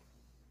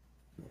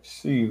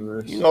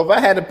receivers. You know, if I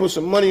had to put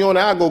some money on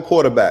it, I'd go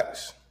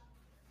quarterbacks.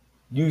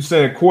 You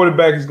saying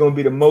quarterback is going to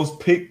be the most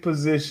picked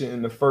position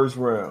in the first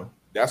round?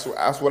 That's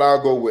what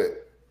I'll go with.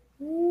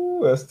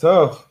 Ooh, that's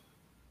tough.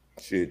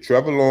 Shit,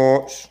 Trevor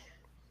Lawrence,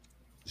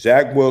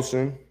 Zach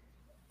Wilson,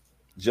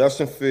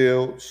 Justin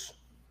Fields,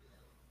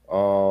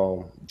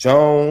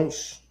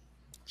 Jones,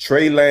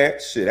 Trey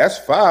Lance. Shit, that's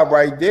 5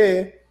 right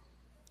there.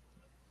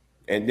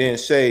 And then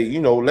say,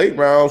 you know, late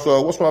rounds.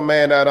 What's my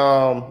man at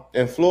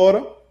in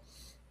Florida?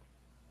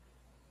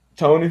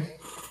 Tony.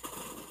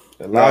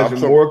 Elijah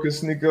Moore could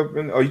sneak up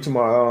in. Oh, you talking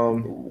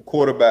about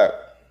quarterback?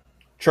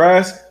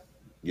 Trask?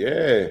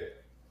 Yeah.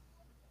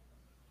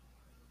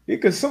 He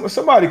could.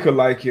 Somebody could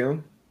like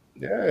him.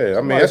 Yeah,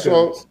 I mean that's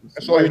all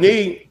you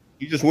need.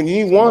 You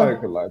need one.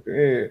 Could like him.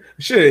 Yeah.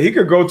 Shit, he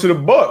could go to the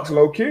Bucks,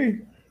 low key.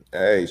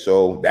 Hey,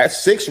 so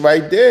that's 6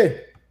 right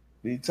there.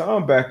 Need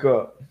Tom back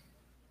up.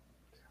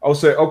 I'll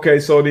say okay.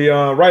 So the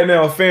right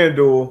now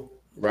FanDuel,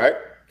 right?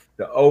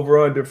 The over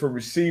under for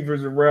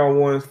receivers in round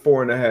 1 is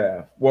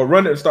 4.5.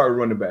 Well, start with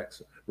running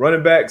backs.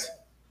 Running backs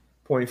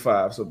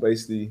 0.5. So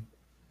basically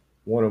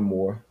 1 or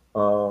more.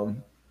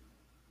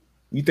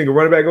 You think a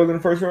running back goes in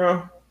the first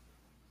round?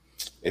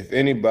 If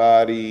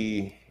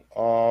anybody,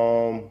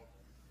 I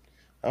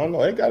don't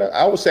know.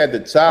 I would say at the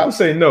top. I would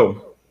say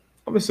no.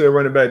 I'm gonna say a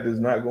running back does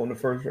not go in the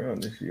first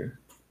round this year.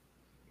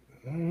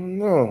 I don't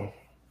know.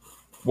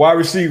 Wide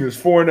receivers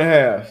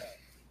 4.5.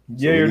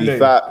 Yeah or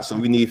nay? So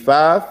we need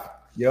 5.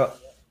 Yep.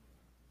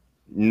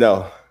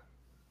 No.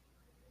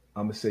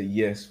 I'm gonna say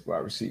yes. Wide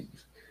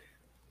receivers.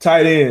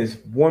 Tight ends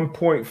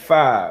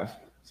 1.5.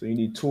 So you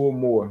need 2 or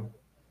more.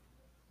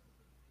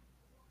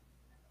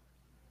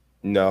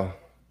 No.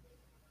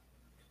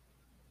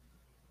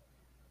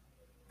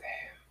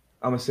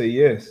 I'm gonna say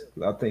yes.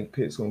 I think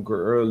Pitt's gonna go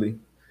early.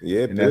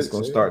 Yeah, and that's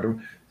gonna start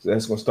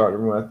the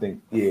run. I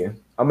think, yeah.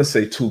 I'm gonna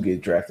say 2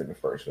 get drafted in the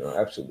first round.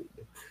 Absolutely.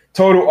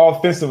 Total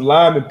offensive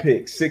lineman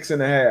pick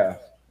 6.5.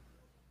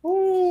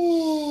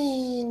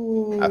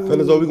 Ooh. I feel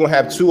as though we're gonna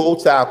have 2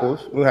 old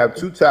tackles. We're gonna have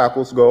 2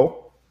 tackles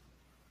go.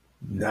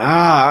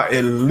 Nah,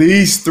 at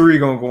least 3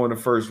 gonna go in the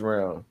first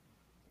round.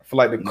 I feel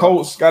like the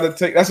Colts gotta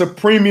take. That's a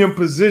premium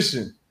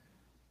position.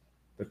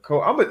 The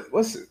Colts.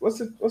 What's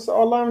the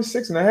all lineman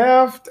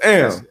 6.5?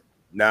 Damn.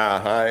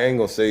 Nah, I ain't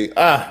gonna say.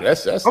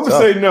 That's. I'm gonna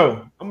say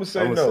no. I'm gonna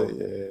say no.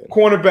 Yeah.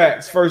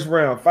 Cornerbacks first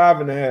round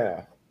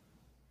 5.5.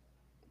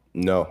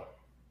 No.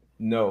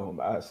 No,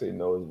 I say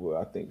no as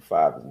well. I think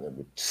 5 is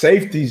number.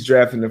 Safeties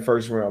drafting in the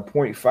first round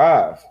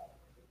 0.5.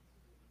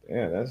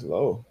 Damn, that's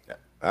low.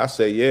 I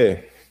say yeah.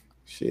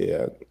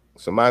 Shit,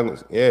 somebody.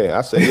 Yeah,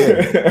 I say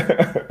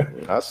yeah.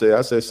 I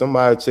say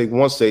somebody take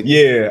 1 safety.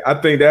 Yeah, I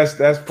think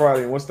that's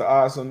probably. What's the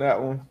odds on that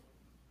one?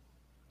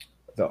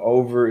 The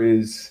over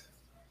is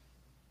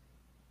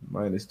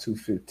minus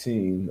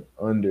 215.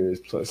 Under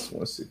is plus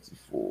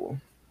 164.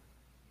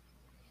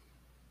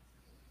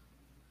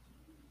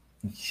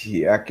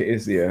 Yeah, I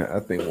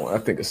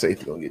think a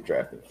safety gonna get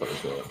drafted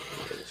first round.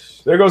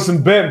 There goes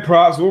some betting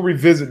props. We'll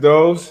revisit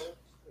those.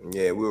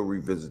 Yeah, we'll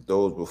revisit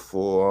those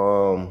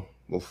before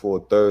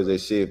Thursday.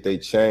 See if they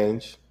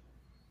change.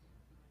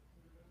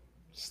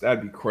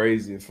 That'd be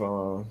crazy if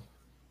gotta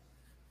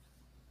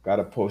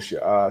post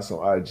your odds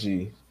on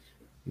IG.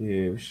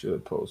 Yeah, we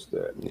should post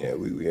that. Yeah,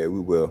 we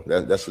will.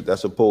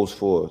 That's a post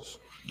for us.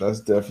 That's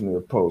definitely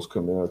a post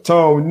coming out.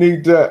 Tom, we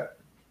need that.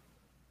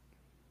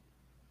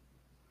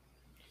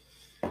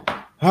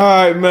 All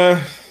right,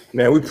 man.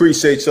 Man, we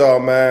appreciate y'all,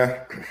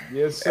 man.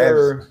 Yes,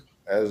 sir.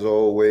 As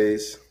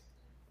always.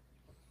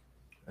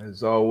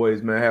 As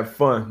always, man. Have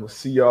fun. We'll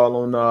see y'all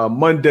on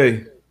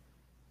Monday.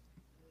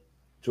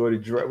 Enjoy the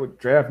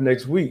draft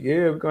next week.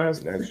 Yeah, we're gonna have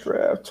some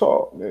draft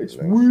talk next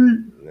week.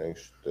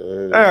 Next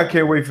Thursday. I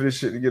can't wait for this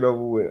shit to get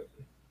over with.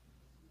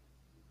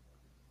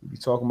 We'll be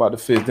talking about the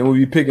 5th. Then we'll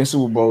be picking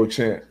Super Bowl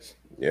champs.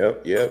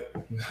 Yep.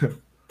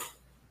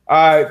 All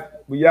right.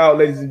 We out,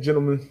 ladies and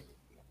gentlemen.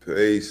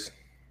 Peace.